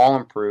stability are all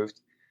improved.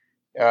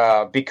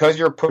 Because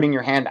you're putting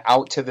your hand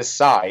out to the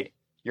side,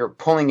 you're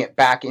pulling it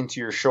back into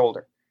your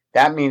shoulder.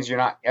 That means you're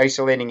not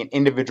isolating an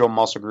individual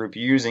muscle group.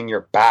 You're using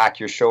your back,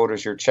 your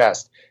shoulders, your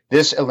chest.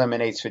 This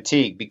eliminates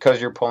fatigue. Because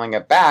you're pulling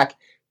it back,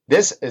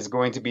 this is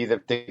going to be the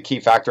key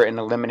factor in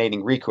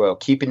eliminating recoil,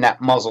 keeping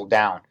that muzzle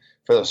down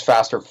for those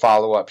faster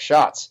follow-up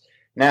shots.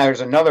 Now,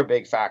 there's another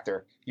big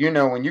factor.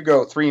 When you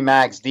go 3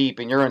 mags deep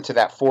and you're into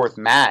that 4th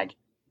mag,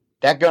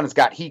 that gun has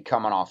got heat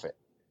coming off it.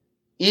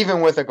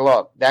 Even with a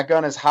glove, that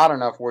gun is hot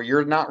enough where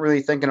you're not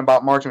really thinking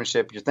about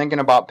marksmanship. You're thinking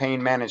about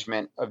pain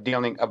management of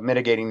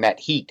mitigating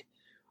that heat.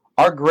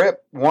 Our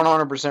grip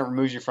 100%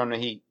 removes you from the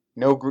heat.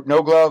 No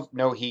glove,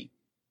 no heat.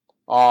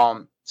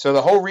 So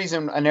the whole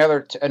reason,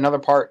 another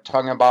part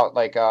talking about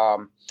like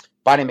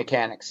body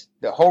mechanics,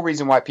 the whole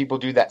reason why people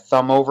do that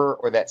thumb over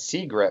or that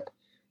C grip,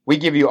 we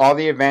give you all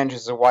the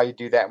advantages of why you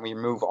do that and we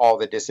remove all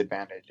the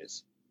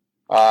disadvantages.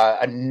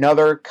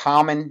 Another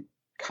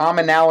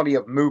commonality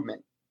of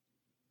movement.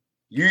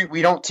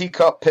 We don't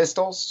teacup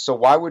pistols, so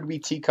why would we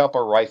teacup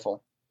a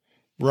rifle?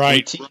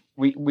 Right.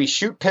 We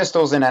shoot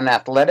pistols in an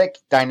athletic,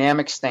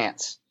 dynamic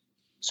stance.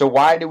 So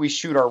why do we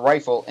shoot our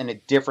rifle in a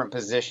different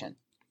position?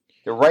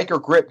 The Ryker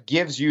grip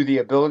gives you the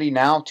ability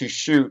now to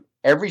shoot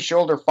every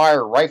shoulder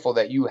fire rifle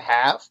that you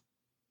have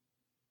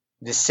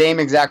the same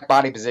exact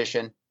body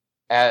position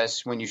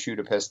as when you shoot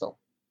a pistol.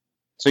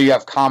 So you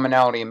have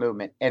commonality in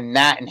movement, and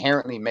that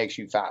inherently makes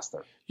you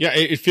faster. Yeah,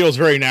 it feels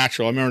very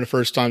natural. I remember the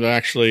first time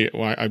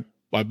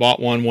I bought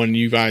one when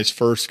you guys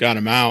first got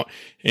them out,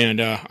 and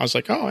I was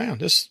like, oh, yeah,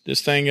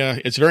 this thing,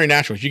 it's very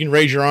natural. If you can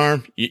raise your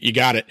arm, you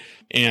got it.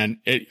 And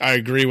I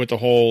agree with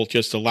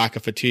just the lack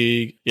of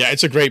fatigue. Yeah,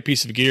 it's a great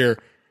piece of gear.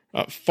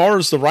 Far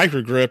as the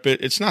Ryker grip,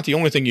 it's not the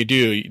only thing you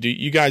do. Do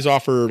you guys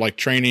offer like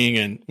training,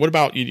 and what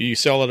about you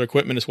sell other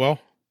equipment as well?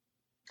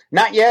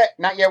 Not yet.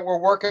 We're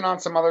working on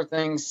some other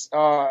things,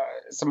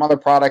 some other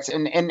products,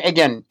 and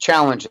again,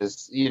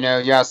 challenges. You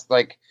asked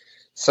like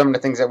some of the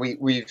things that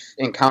we've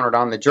encountered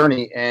on the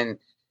journey, and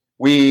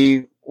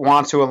we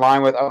want to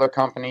align with other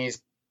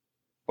companies,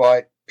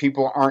 but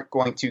people aren't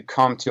going to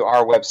come to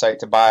our website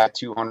to buy a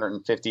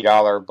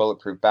 $250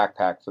 bulletproof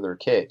backpack for their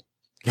kid.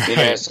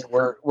 So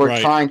we're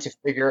right. Trying to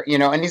figure,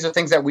 and these are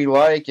things that we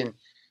like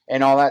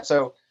and all that.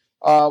 So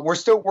we're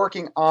still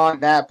working on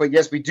that, but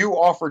yes, we do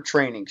offer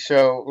training.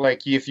 So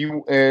like if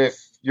you're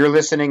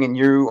listening and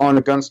you own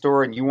a gun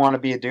store and you want to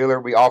be a dealer,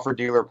 we offer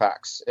dealer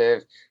packs.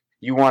 If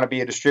you want to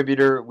be a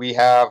distributor, we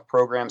have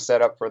programs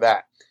set up for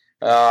that.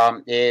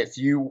 If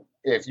you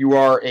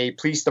are a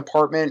police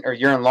department or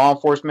you're in law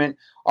enforcement,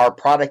 our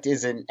product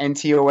is an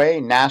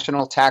NTOA,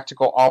 National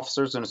Tactical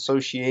Officers and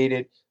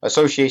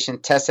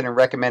Association tested and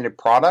recommended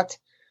product.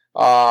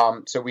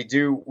 So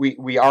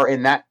we are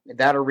in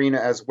that arena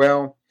as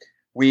well.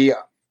 We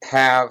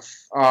have,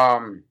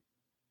 like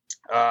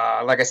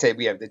I said,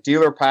 we have the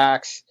dealer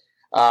packs.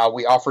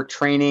 We offer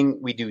training.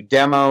 We do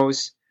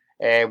demos.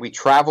 We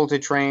travel to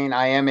train.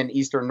 I am in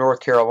Eastern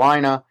North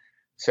Carolina.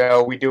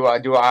 So I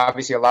do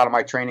obviously a lot of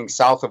my training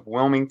south of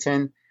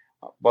Wilmington,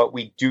 but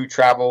we do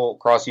travel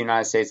across the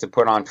United States to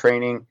put on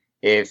training.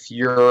 If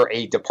you're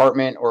a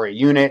department or a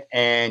unit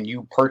and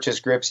you purchase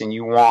grips and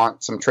you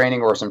want some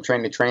training or some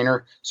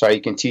trainer, so you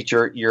can teach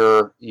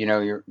your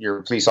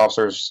police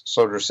officers,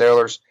 soldiers,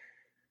 sailors,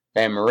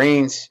 and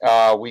Marines,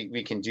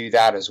 we can do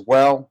that as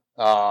well.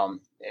 We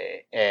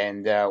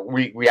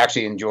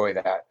actually enjoy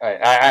that.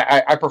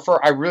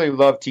 I really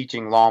love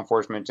teaching law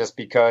enforcement just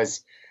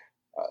because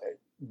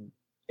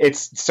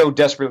it's so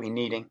desperately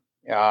needing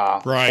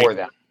for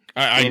them.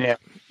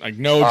 I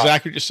know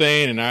exactly what you're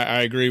saying, and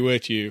I agree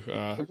with you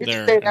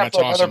there. And that's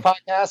awesome.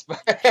 Podcast,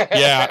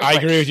 yeah, I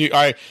agree with you.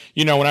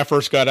 When I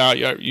first got out,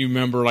 you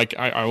remember, like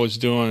I was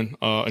doing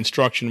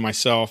instruction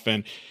myself,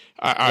 and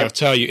I'll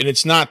tell you, and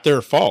it's not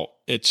their fault.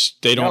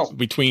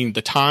 Between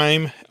the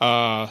time,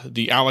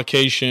 the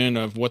allocation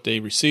of what they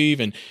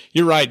receive, and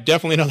you're right,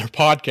 definitely another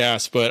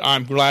podcast, but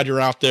I'm glad you're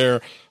out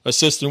there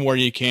assisting where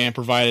you can,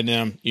 providing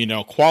them,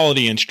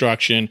 quality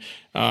instruction,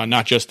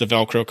 not just the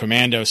Velcro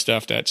commando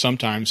stuff that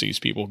sometimes these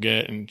people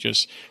get, and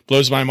just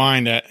blows my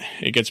mind that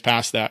it gets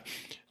past that.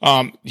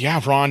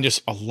 Ron,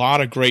 just a lot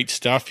of great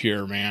stuff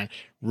here, man.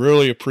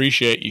 Really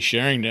appreciate you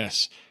sharing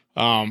this.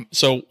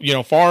 So,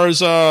 far as,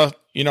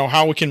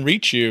 how we can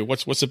reach you,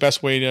 what's the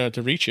best way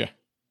to reach you?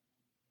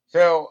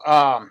 So,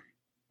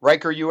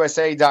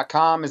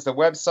 RykerUSA.com is the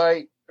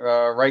website.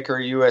 Ryker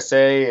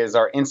USA is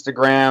our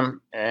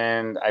Instagram,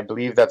 and I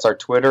believe that's our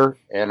Twitter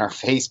and our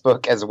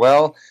Facebook as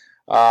well.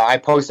 I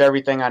post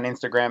everything on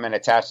Instagram and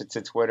attach it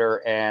to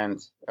Twitter and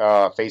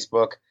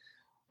Facebook.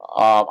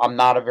 I'm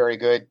not a very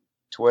good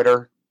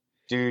Twitter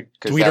dude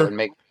because that would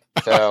make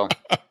so.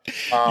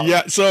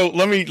 So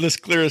let's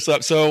clear this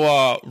up.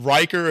 So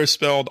Ryker is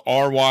spelled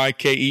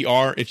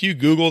Ryker. If you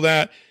Google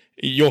that,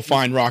 you'll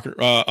find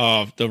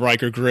the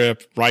Ryker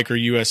grip, Ryker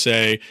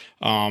USA.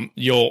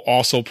 You'll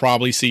also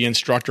probably see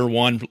Instructor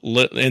One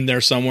in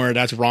there somewhere.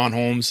 That's Ron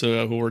Holmes,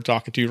 who we're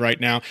talking to right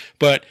now.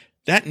 But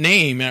that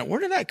name, man, where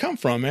did that come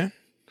from, man?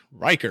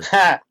 Ryker.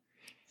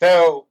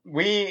 So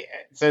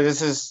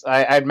this is,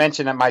 I'd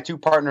mentioned that my two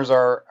partners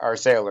are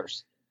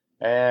sailors.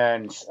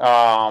 And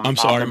I'm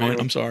sorry, man.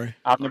 I'm sorry.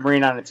 I'm the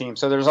Marine on the team.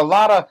 So there's a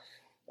lot of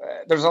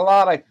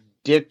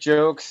dick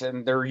jokes,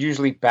 and they're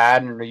usually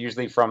bad, and they're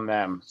usually from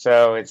them.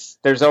 So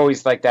there's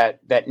always like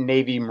that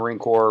Navy Marine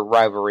Corps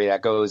rivalry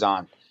that goes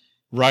on.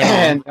 Right.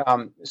 And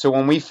so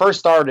when we first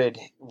started,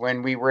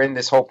 when we were in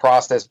this whole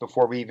process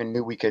before we even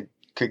knew we could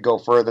go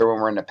further,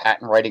 when we're in the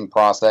patent writing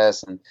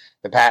process and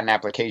the patent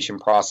application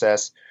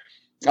process,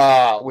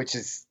 which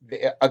is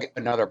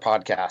another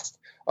podcast.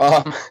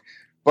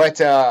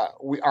 But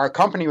our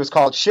company was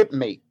called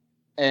Shipmate.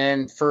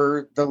 And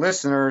for the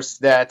listeners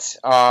that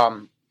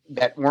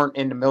weren't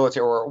in the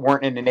military or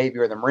weren't in the Navy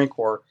or the Marine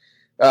Corps,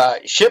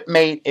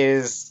 Shipmate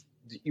is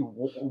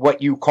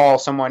what you call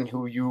someone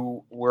who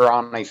you were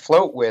on a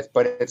float with,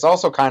 but it's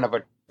also kind of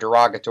a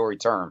derogatory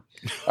term.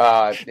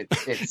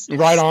 It's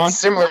right on.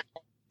 Similar.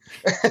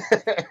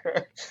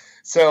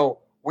 So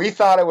we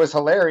thought it was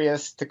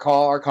hilarious to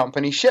call our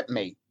company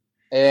Shipmate.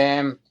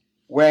 And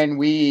when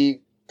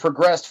we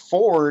progressed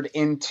forward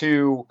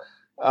into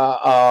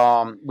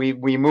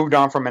we moved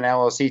on from an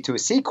LLC to a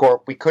C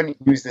Corp, we couldn't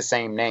use the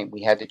same name.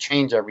 We had to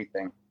change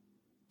everything.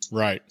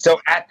 Right. So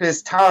at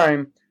this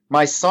time,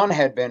 my son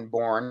had been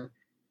born,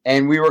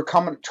 and we were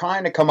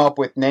trying to come up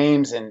with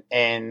names,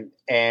 and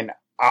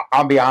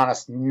I'll be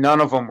honest,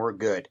 none of them were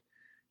good.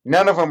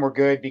 None of them were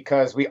good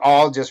because we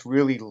all just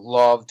really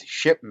loved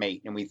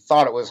Shipmate, and we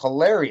thought it was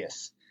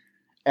hilarious,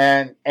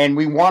 and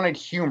we wanted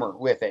humor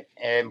with it.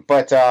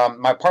 But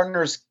my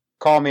partners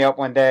called me up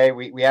one day.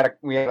 We had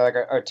like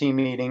a team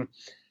meeting,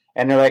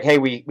 and they're like, "Hey,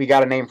 we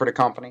got a name for the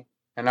company."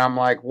 And I'm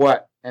like,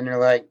 "What?" And they're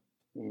like,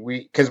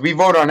 because we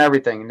vote on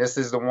everything, and this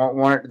is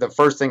the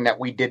first thing that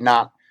we did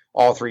not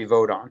all three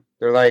vote on.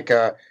 They're like,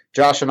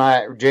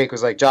 Jake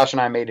was like, Josh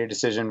and I made a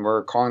decision.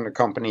 We're calling the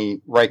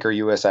company Ryker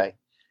USA.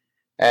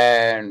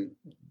 And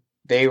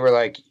they were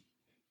like,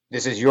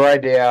 "This is your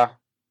idea.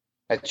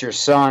 That's your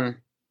son.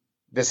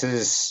 This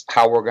is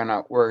how we're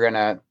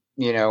gonna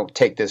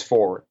take this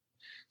forward."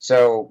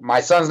 So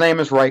my son's name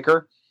is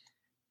Ryker,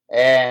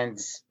 and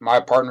my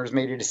partners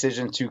made a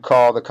decision to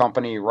call the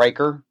company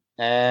Ryker,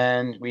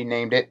 and we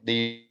named it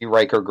the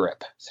Ryker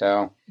Grip.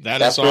 So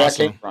that's where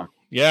awesome. that came from.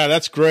 Yeah,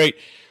 that's great.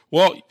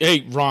 Well,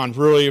 hey, Ron,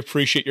 really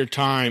appreciate your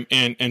time.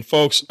 And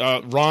folks,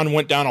 Ron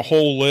went down a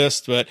whole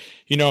list, but,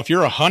 if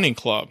you're a hunting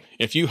club,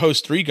 if you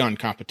host 3-gun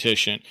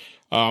competition,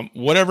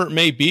 whatever it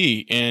may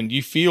be, and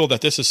you feel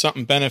that this is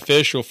something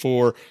beneficial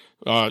for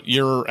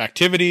your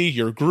activity,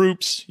 your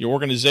groups, your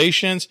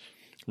organizations,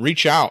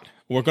 reach out.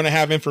 We're going to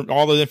have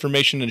all the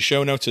information in the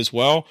show notes as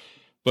well.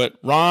 But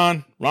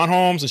Ron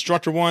Holmes,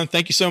 Instructor One,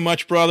 thank you so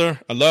much,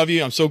 brother. I love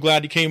you. I'm so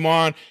glad you came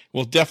on.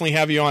 We'll definitely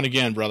have you on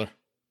again, brother.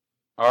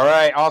 All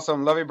right.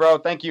 Awesome. Love you, bro.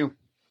 Thank you.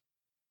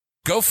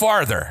 Go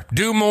farther,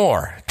 do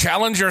more,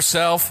 challenge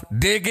yourself,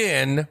 dig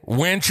in,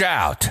 winch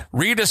out,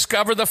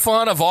 rediscover the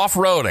fun of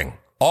off-roading.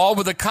 All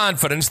with the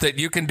confidence that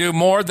you can do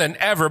more than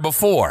ever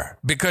before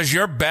because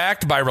you're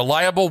backed by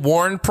reliable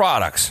Warn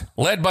products.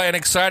 Led by an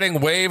exciting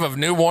wave of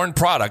new Warn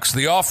products,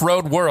 the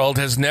off-road world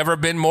has never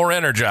been more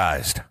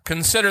energized.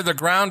 Consider the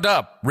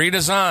ground-up,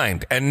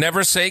 redesigned, and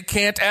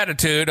never-say-can't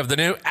attitude of the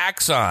new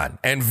Axon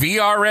and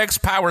VRX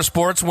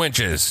Powersports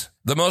winches.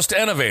 The most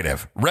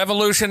innovative,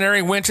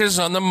 revolutionary winches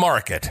on the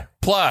market.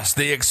 Plus,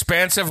 the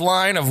expansive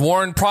line of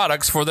Warn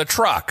products for the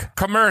truck,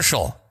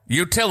 commercial,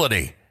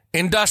 utility,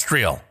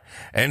 industrial,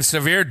 and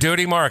severe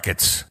duty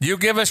markets. You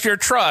give us your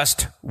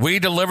trust, we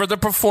deliver the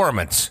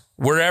performance.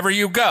 Wherever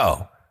you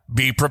go,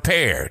 be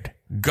prepared.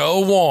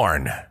 Go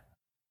Warn.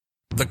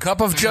 The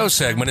Cup of Joe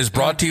segment is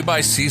brought to you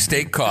by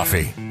Seastate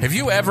Coffee. Have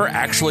you ever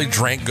actually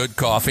drank good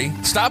coffee?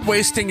 Stop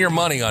wasting your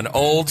money on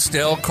old,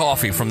 stale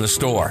coffee from the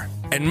store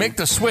and make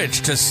the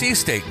switch to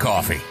Seastate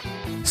Coffee.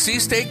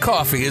 Seastate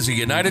Coffee is a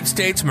United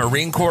States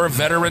Marine Corps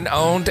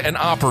veteran-owned and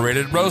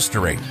operated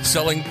roastery,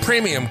 selling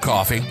premium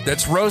coffee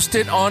that's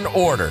roasted on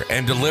order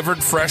and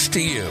delivered fresh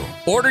to you.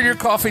 Order your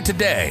coffee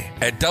today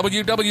at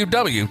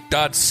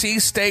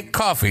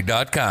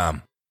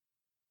www.seastatecoffee.com.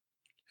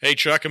 Hey,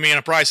 Chuck,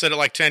 I probably said it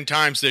like 10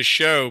 times this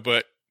show,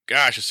 but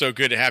gosh, it's so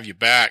good to have you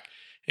back.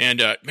 And,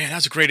 man, that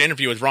was a great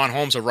interview with Ron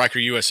Holmes of Ryker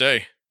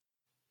USA.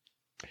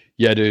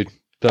 Yeah, dude.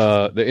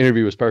 The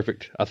interview was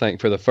perfect. I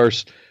think for the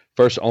first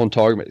on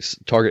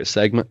target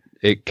segment,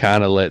 it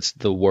kind of lets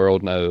the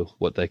world know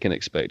what they can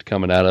expect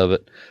coming out of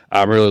it.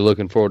 I'm really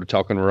looking forward to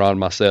talking to Ron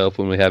myself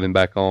when we have him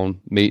back on,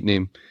 meeting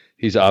him.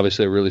 He's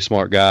obviously a really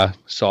smart guy,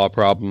 saw a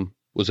problem,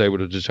 was able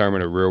to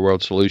determine a real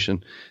world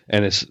solution,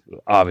 and it's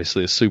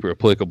obviously super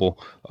applicable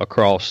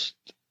across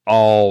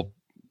all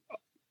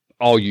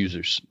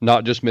users,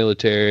 not just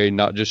military,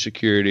 not just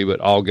security,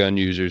 but all gun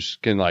users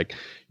can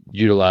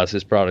utilize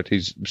his product.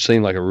 He's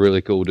seemed like a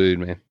really cool dude,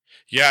 man.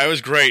 Yeah, it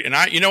was great. And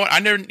you know what? I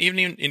never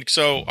even,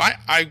 so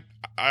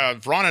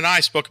Ron and I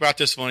spoke about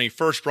this when he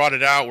first brought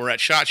it out. We're at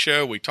SHOT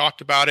Show. We talked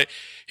about it.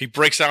 He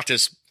breaks out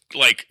this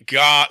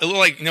it looked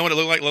like, you know what it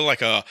looked like? It looked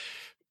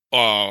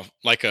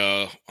like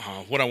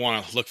what I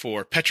want to look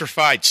for,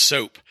 petrified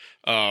soap,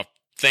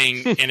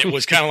 thing. And it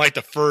was kind of like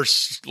the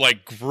first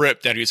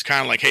grip that he was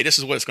kind of like, hey, this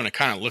is what it's going to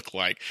kind of look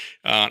like.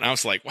 And I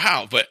was like,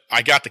 wow, but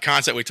I got the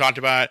concept. We talked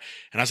about it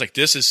and I was like,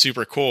 this is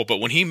super cool. But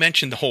when he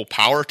mentioned the whole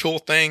power tool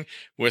thing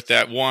with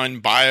that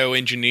one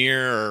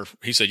bioengineer, or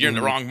he said, you're in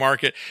the wrong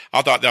market.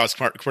 I thought that was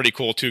pretty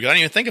cool too. Cause I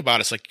didn't even think about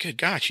it. It's like, good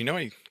gosh,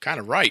 he's kind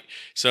of right.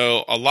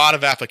 So a lot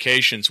of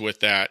applications with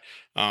that.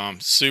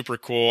 Super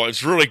cool.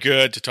 It's really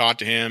good to talk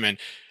to him. And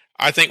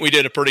I think we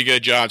did a pretty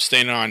good job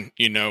staying on,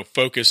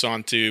 focus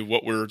onto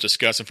what we were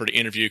discussing for the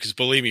interview. Because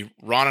believe me,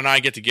 Ron and I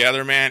get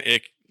together, man.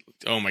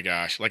 Oh my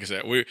gosh! Like I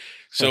said, we're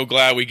so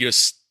glad we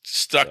just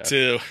stuck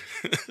to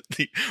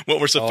what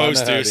we're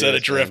supposed to instead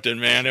of drifting,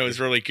 man. It was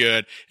really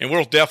good, and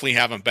we'll definitely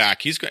have him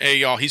back. He's going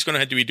to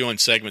have to be doing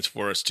segments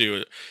for us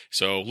too.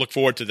 So look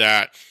forward to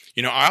that.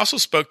 I also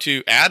spoke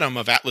to Adam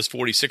of Atlas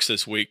 46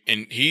 this week,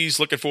 and he's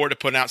looking forward to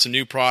putting out some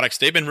new products.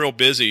 They've been real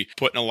busy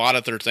putting a lot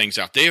of their things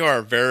out. They are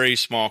a very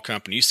small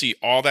company. You see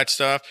all that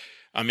stuff.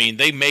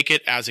 They make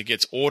it as it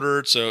gets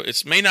ordered, so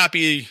it may not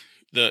be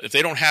if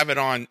they don't have it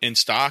in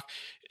stock,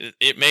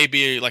 it may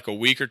be like a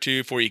week or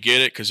two before you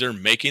get it because they're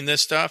making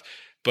this stuff.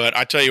 But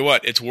I tell you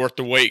what, it's worth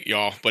the wait,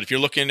 y'all. But if you're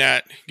looking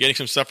at getting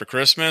some stuff for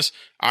Christmas,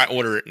 I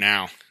order it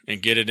now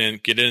and get it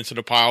into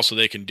the pile so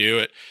they can do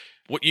it.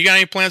 What you got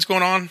any plans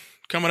going on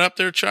coming up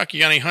there, Chuck? You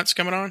got any hunts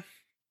coming on?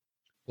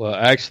 Well,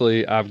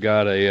 actually, I've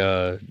got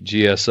a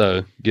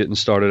GSO, Getting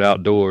Started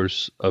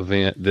Outdoors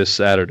event this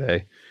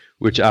Saturday,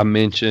 which I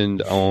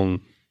mentioned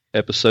on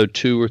episode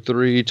 2 or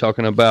 3,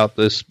 talking about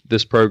this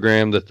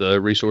program that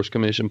the Resource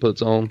Commission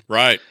puts on.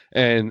 Right.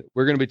 And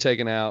we're going to be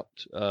taking out,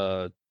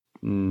 due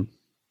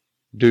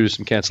to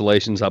some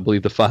cancellations, I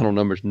believe the final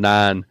number is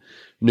 9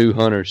 new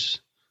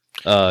hunters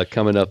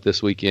coming up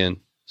this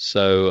weekend.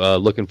 So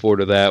looking forward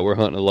to that. We're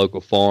hunting a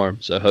local farm,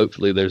 so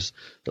hopefully there's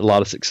a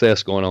lot of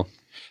success going on.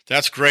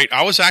 That's great.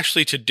 I was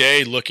actually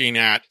today looking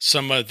at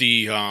some of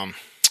the I'm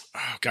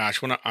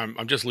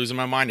just losing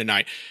my mind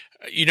tonight.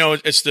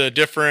 It's the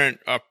different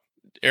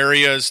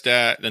areas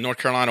that the North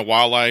Carolina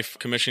Wildlife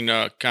Commission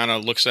kind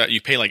of looks at.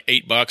 You pay like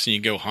 $8 and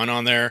you can go hunt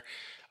on there.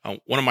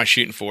 What am I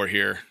shooting for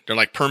here? They're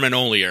like permit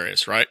only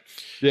areas, right?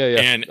 Yeah.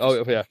 And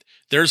yeah.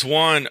 There's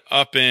one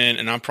up in,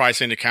 and I'm probably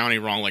saying the county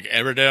wrong, like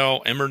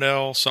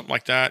Emmerdale, something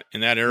like that, in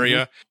that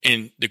area. Mm-hmm.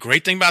 And the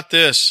great thing about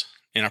this,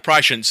 and I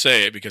probably shouldn't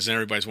say it because then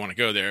everybody's want to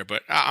go there,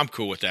 but I'm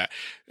cool with that.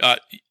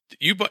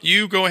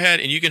 You go ahead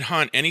and you can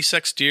hunt any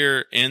sex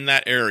deer in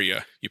that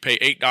area. You pay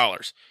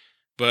 $8,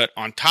 but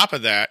on top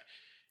of that,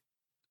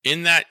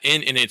 and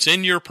it's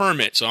in your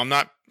permit. So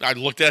I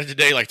looked at it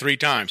today like 3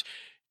 times.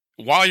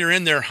 While you're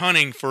in there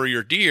hunting for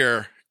your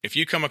deer, if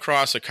you come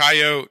across a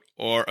coyote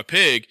or a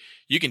pig,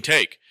 you can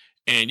take.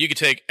 And you can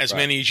take as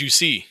many as you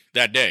see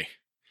that day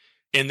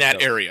in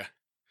that area.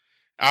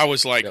 I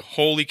was like,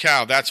 holy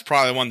cow, that's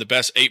probably one of the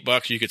best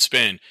 $8 you could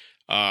spend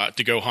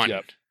to go hunting.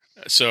 Yep.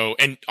 So,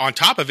 and on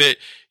top of it,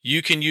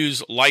 you can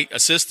use light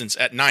assistance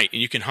at night,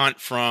 and you can hunt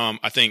from,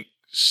 I think,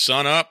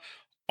 sun up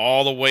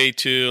all the way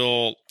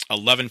till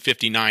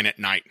 11:59 at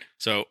night.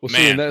 So, Well,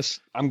 man, see, and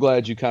I'm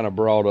glad you kind of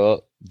brought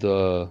up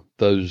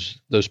those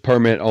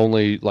permit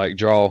only like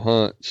draw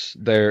hunts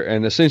there,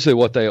 and essentially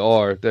what they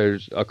are.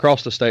 There's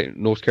across the state of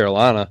North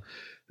Carolina,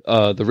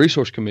 the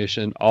Resource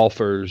Commission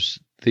offers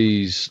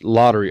these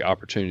lottery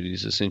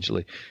opportunities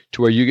essentially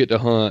to where you get to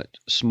hunt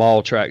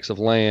small tracts of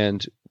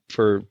land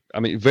for,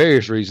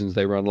 various reasons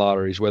they run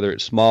lotteries, whether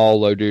it's small,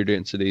 low deer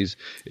densities,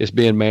 it's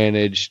being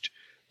managed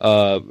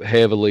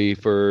heavily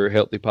for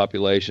healthy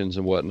populations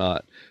and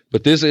whatnot.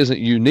 But this isn't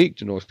unique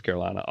to North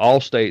Carolina. All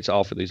states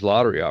offer these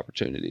lottery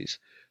opportunities.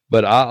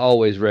 But I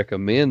always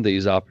recommend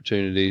these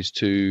opportunities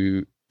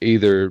to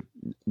either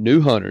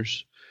new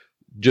hunters,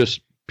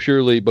 just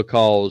purely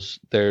because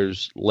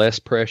there's less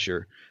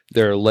pressure.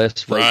 There are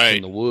less folks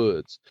in the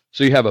woods.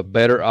 So you have a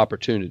better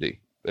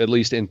opportunity. At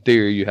least in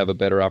theory, you have a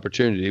better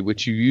opportunity,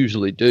 which you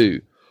usually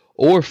do.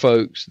 Or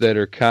folks that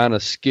are kind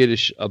of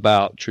skittish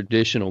about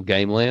traditional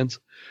game lands.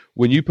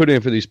 When you put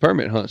in for these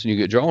permit hunts and you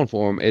get drawn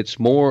for them, it's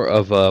more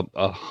of a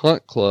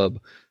hunt club,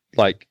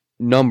 like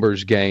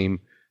numbers game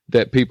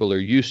that people are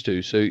used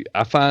to. So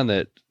I find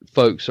that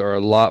folks are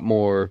a lot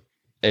more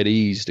at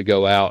ease to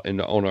go out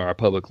and on our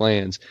public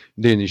lands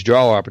than these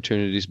draw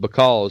opportunities,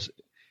 because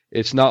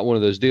it's not one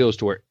of those deals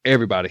to where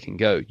everybody can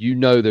go.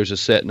 There's a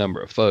set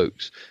number of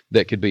folks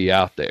that could be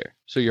out there.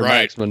 So your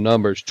maximum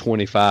number is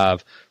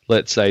 25.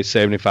 Let's say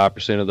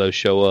 75% of those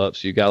show up.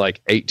 So you got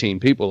like 18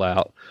 people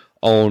out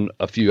on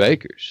a few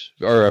acres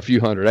or a few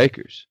hundred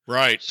acres.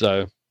 Right.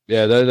 So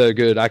yeah, they're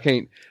good. I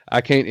can't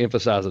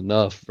emphasize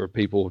enough for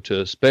people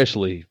to,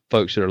 especially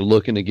folks that are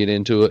looking to get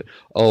into it.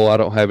 Oh, I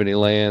don't have any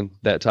land,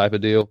 that type of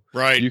deal.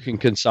 Right. You can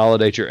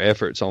consolidate your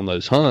efforts on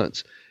those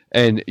hunts.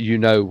 And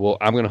well,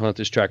 I'm going to hunt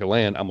this tract of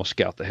land. I'm going to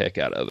scout the heck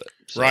out of it.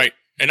 So. Right.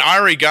 And I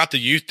already got the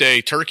Youth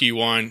Day turkey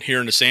one here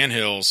in the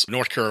Sandhills,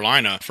 North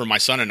Carolina, for my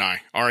son and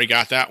I. Already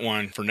got that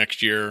one for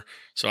next year.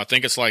 So I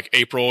think it's like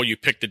April. You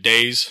pick the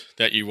days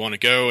that you want to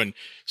go. And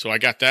so I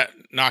got that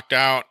knocked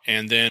out.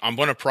 And then I'm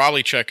going to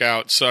probably check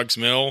out Suggs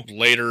Mill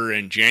later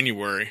in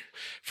January.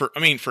 For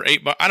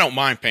 $8, I don't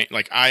mind paying.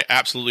 Like, I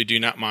absolutely do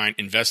not mind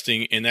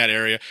investing in that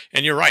area.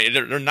 And you're right.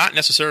 They're not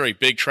necessarily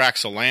big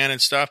tracts of land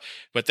and stuff,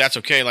 but that's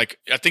okay. Like,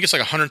 I think it's like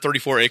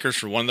 134 acres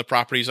for one of the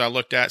properties I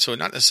looked at. So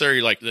not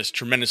necessarily like this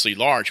tremendously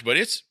large, but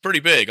it's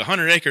pretty big.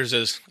 100 acres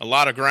is a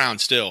lot of ground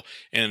still.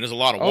 And there's a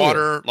lot of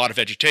water, a lot of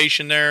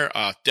vegetation there,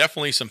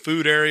 definitely some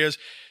food areas.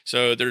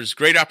 So there's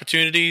great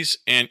opportunities,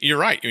 and you're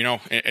right.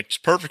 It's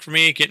perfect for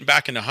me getting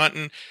back into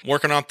hunting,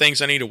 working on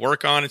things I need to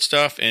work on and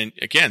stuff. And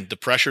again, the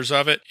pressures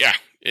of it. Yeah.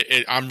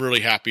 I'm really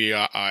happy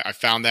I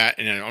found that,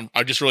 and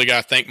I just really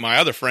got to thank my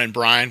other friend,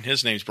 Brian.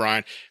 His name's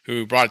Brian,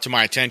 who brought it to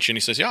my attention. He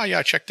says,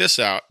 yeah, check this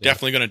out. Yeah.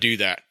 Definitely going to do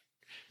that.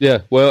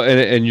 Yeah, well,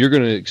 and you're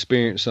going to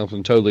experience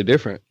something totally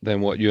different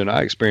than what you and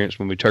I experienced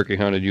when we turkey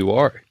hunted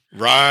UR.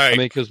 Right.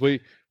 Because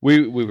we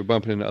were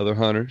bumping into other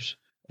hunters.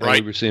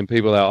 Right. We were seeing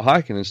people out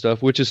hiking and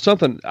stuff, which is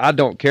something I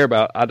don't care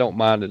about. I don't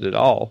mind it at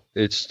all.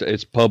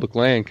 It's public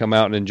land. Come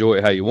out and enjoy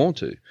it how you want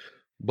to.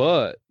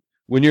 But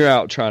when you're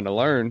out trying to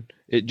learn,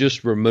 it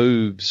just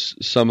removes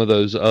some of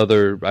those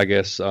other, I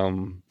guess,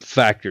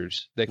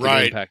 factors that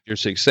can impact your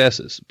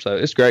successes. So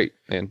it's great,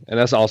 man. And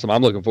that's awesome.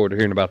 I'm looking forward to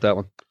hearing about that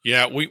one.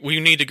 Yeah, we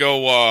need to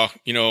go,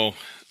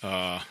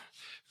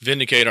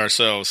 vindicate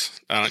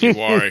ourselves out in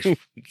UR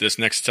this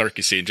next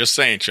turkey season. Just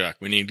saying, Chuck,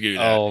 we need to do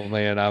that. Oh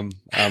man, I'm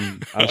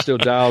still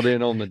dialed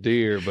in on the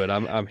deer, but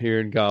I'm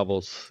hearing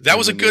gobbles. That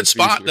was a good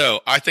spot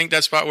though. I think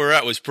that spot we're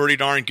at was pretty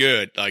darn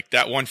good. Like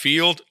that one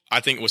field, I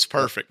think it was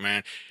perfect,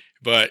 man.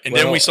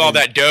 Then we saw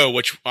that doe,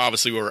 which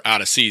obviously we were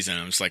out of season.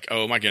 I was like,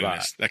 oh my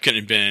goodness, that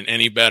couldn't have been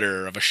any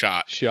better of a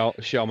shot. She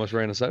almost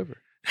ran us over.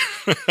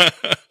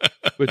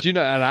 But and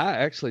I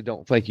actually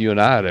don't think you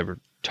and I had ever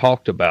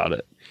talked about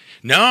it.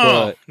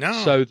 No.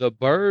 So the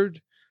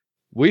bird,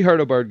 we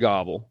heard a bird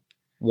gobble,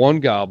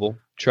 one gobble,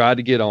 tried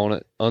to get on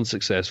it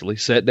unsuccessfully,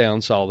 sat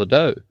down, saw the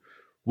doe.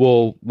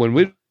 Well, when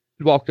we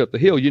walked up the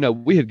hill,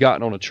 we had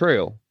gotten on a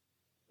trail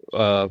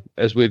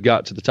as we had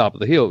got to the top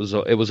of the hill.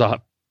 It was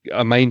a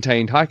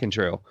maintained hiking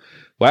trail.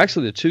 Well,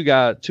 actually,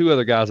 the two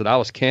other guys that I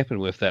was camping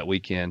with that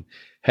weekend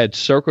had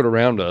circled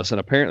around us, and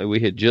apparently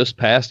we had just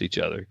passed each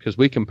other because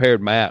we compared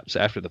maps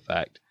after the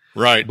fact.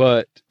 Right.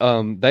 But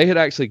they had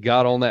actually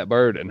got on that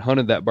bird and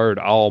hunted that bird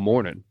all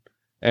morning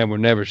and were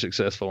never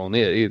successful on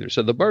it either.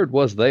 So the bird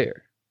was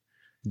there.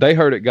 They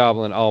heard it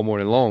gobbling all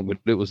morning long, but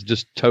it was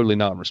just totally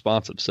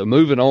non-responsive. So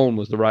moving on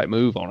was the right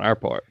move on our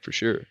part for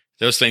sure.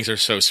 Those things are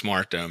so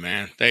smart though,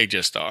 man. They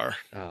just are.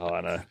 Oh,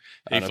 I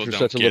know. For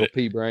such a little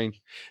pea brain.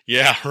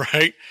 Yeah,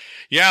 right.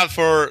 Yeah,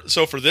 for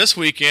this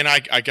weekend,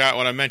 I got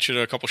what I mentioned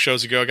a couple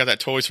shows ago. I got that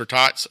Toys for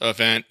Tots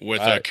event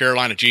with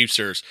Carolina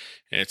Jeepsters.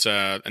 It's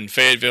in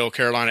Fayetteville,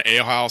 Carolina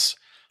Ale House.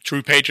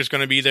 True Patriot's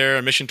going to be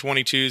there. Mission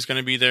 22 is going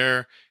to be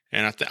there.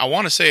 And I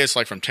want to say it's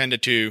like from 10 to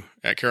 2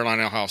 at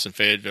Carolina Ale House in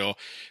Fayetteville.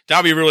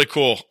 That'll be really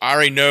cool. I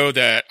already know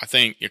that I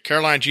think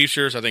Carolina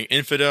Jeepsters, I think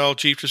Infidel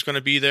Jeepsters going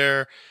to be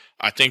there.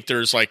 I think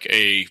there's like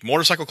a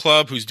motorcycle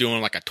club who's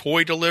doing like a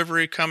toy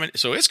delivery coming.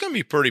 So it's going to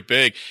be pretty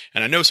big.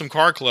 And I know some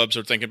car clubs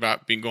are thinking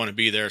about going to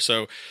be there.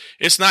 So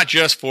it's not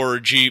just for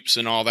Jeeps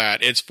and all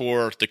that. It's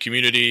for the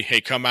community.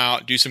 Hey, come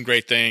out, do some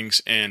great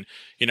things, and,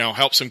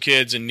 help some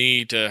kids in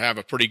need to have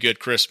a pretty good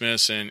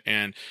Christmas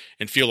and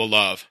feel the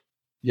love.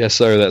 Yes,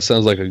 sir. That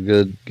sounds like a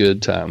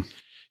good time.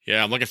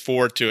 Yeah, I'm looking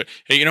forward to it.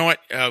 Hey, you know what?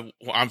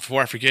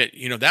 Before I forget,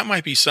 that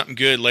might be something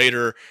good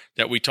later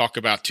that we talk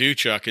about too,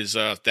 Chuck, is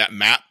that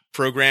map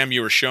program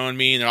you were showing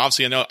me. And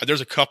obviously I know there's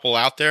a couple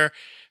out there,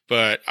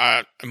 but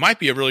it might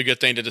be a really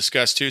good thing to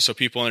discuss too, so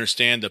people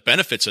understand the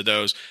benefits of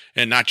those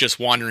and not just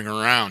wandering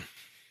around.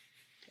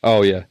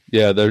 Oh yeah.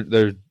 Yeah.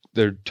 There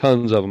are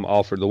tons of them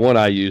offered. The one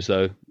I use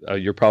though,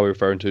 you're probably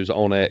referring to is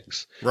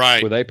OnX,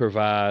 right? Where they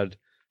provide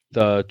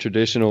the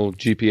traditional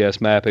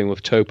GPS mapping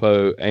with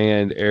topo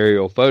and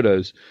aerial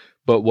photos.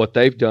 But what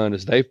they've done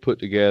is they've put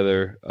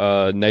together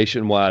a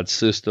nationwide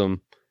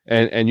system,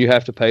 and you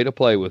have to pay to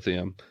play with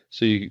them.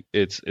 So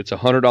it's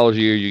 $100 a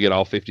year. You get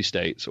all 50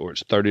 states, or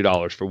it's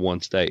 $30 for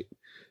one state.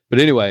 But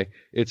anyway,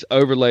 it's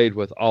overlaid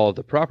with all of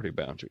the property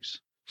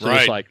boundaries. So right.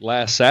 It's like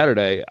last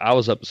Saturday, I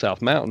was up at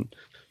South Mountain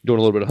doing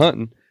a little bit of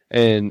hunting,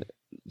 and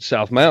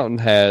South Mountain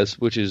has,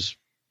 which is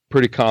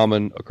pretty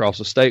common across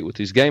the state with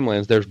these game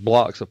lands, there's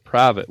blocks of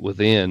private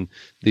within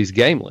these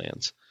game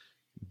lands.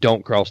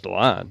 Don't cross the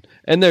line.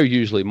 And they're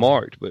usually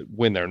marked, but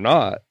when they're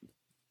not,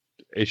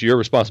 it's your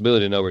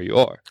responsibility to know where you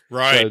are.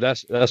 Right. So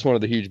that's one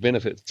of the huge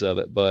benefits of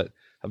it. But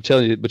I'm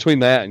telling you, between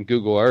that and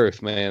Google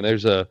Earth, man,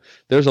 there's a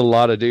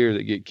lot of deer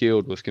that get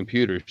killed with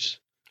computers.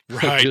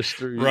 Right. Just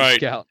through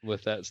scouting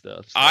with that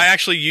stuff. So. I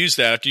actually used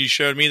that. After you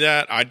showed me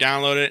that, I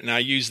downloaded it and I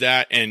used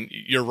that. And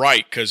you're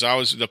right, because I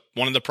was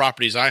one of the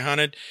properties I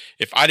hunted.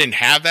 If I didn't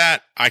have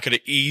that, I could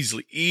have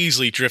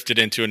easily drifted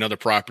into another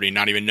property,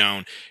 not even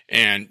known,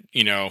 and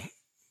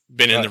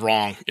been in the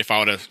wrong if I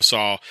would have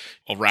saw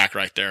a rack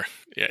right there.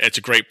 Yeah, it's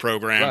a great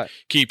program. Right.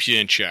 Keeps you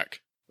in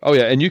check. Oh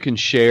yeah, and you can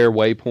share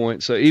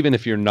waypoints. So even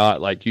if you're not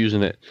like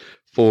using it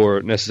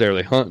for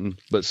necessarily hunting,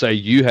 but say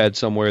you had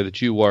somewhere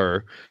that you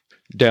were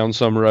down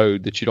some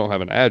road that you don't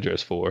have an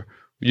address for,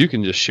 you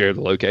can just share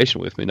the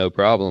location with me, no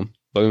problem.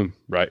 Boom,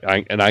 right,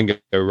 and I can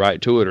go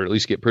right to it, or at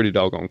least get pretty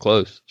doggone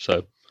close.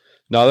 So,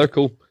 no, they're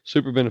cool,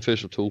 super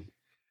beneficial tool.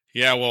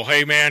 Yeah, well,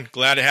 hey man,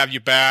 glad to have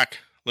you back.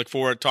 Look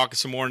forward to talking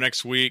some more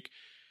next week.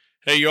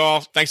 Hey y'all,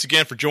 thanks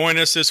again for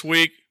joining us this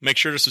week. Make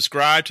sure to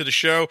subscribe to the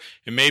show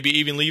and maybe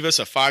even leave us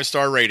a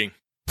 5-star rating.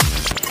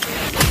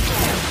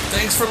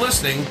 Thanks for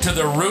listening to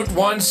the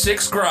Route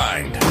 16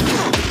 Grind.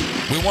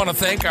 We want to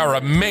thank our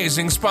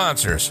amazing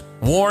sponsors,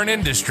 Warren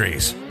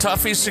Industries,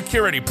 Tuffy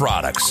Security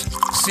Products,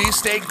 Sea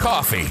State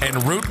Coffee,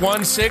 and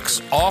Route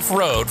 16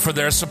 Off-Road for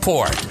their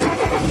support.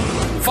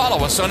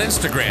 Follow us on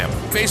Instagram,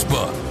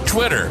 Facebook,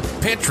 Twitter,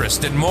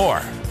 Pinterest, and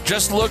more.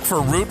 Just look for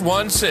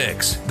Route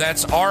 16.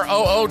 That's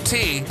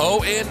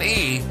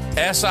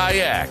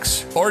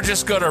ROOTONESIX. Or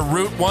just go to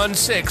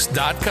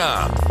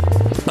Route16.com.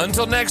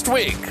 Until next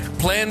week,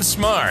 plan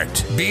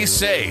smart, be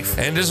safe,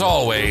 and as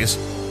always,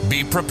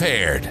 be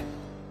prepared.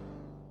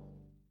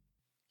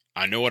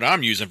 I know what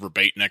I'm using for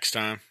bait next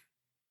time.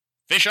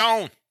 Fish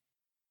on!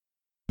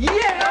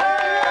 Yeah!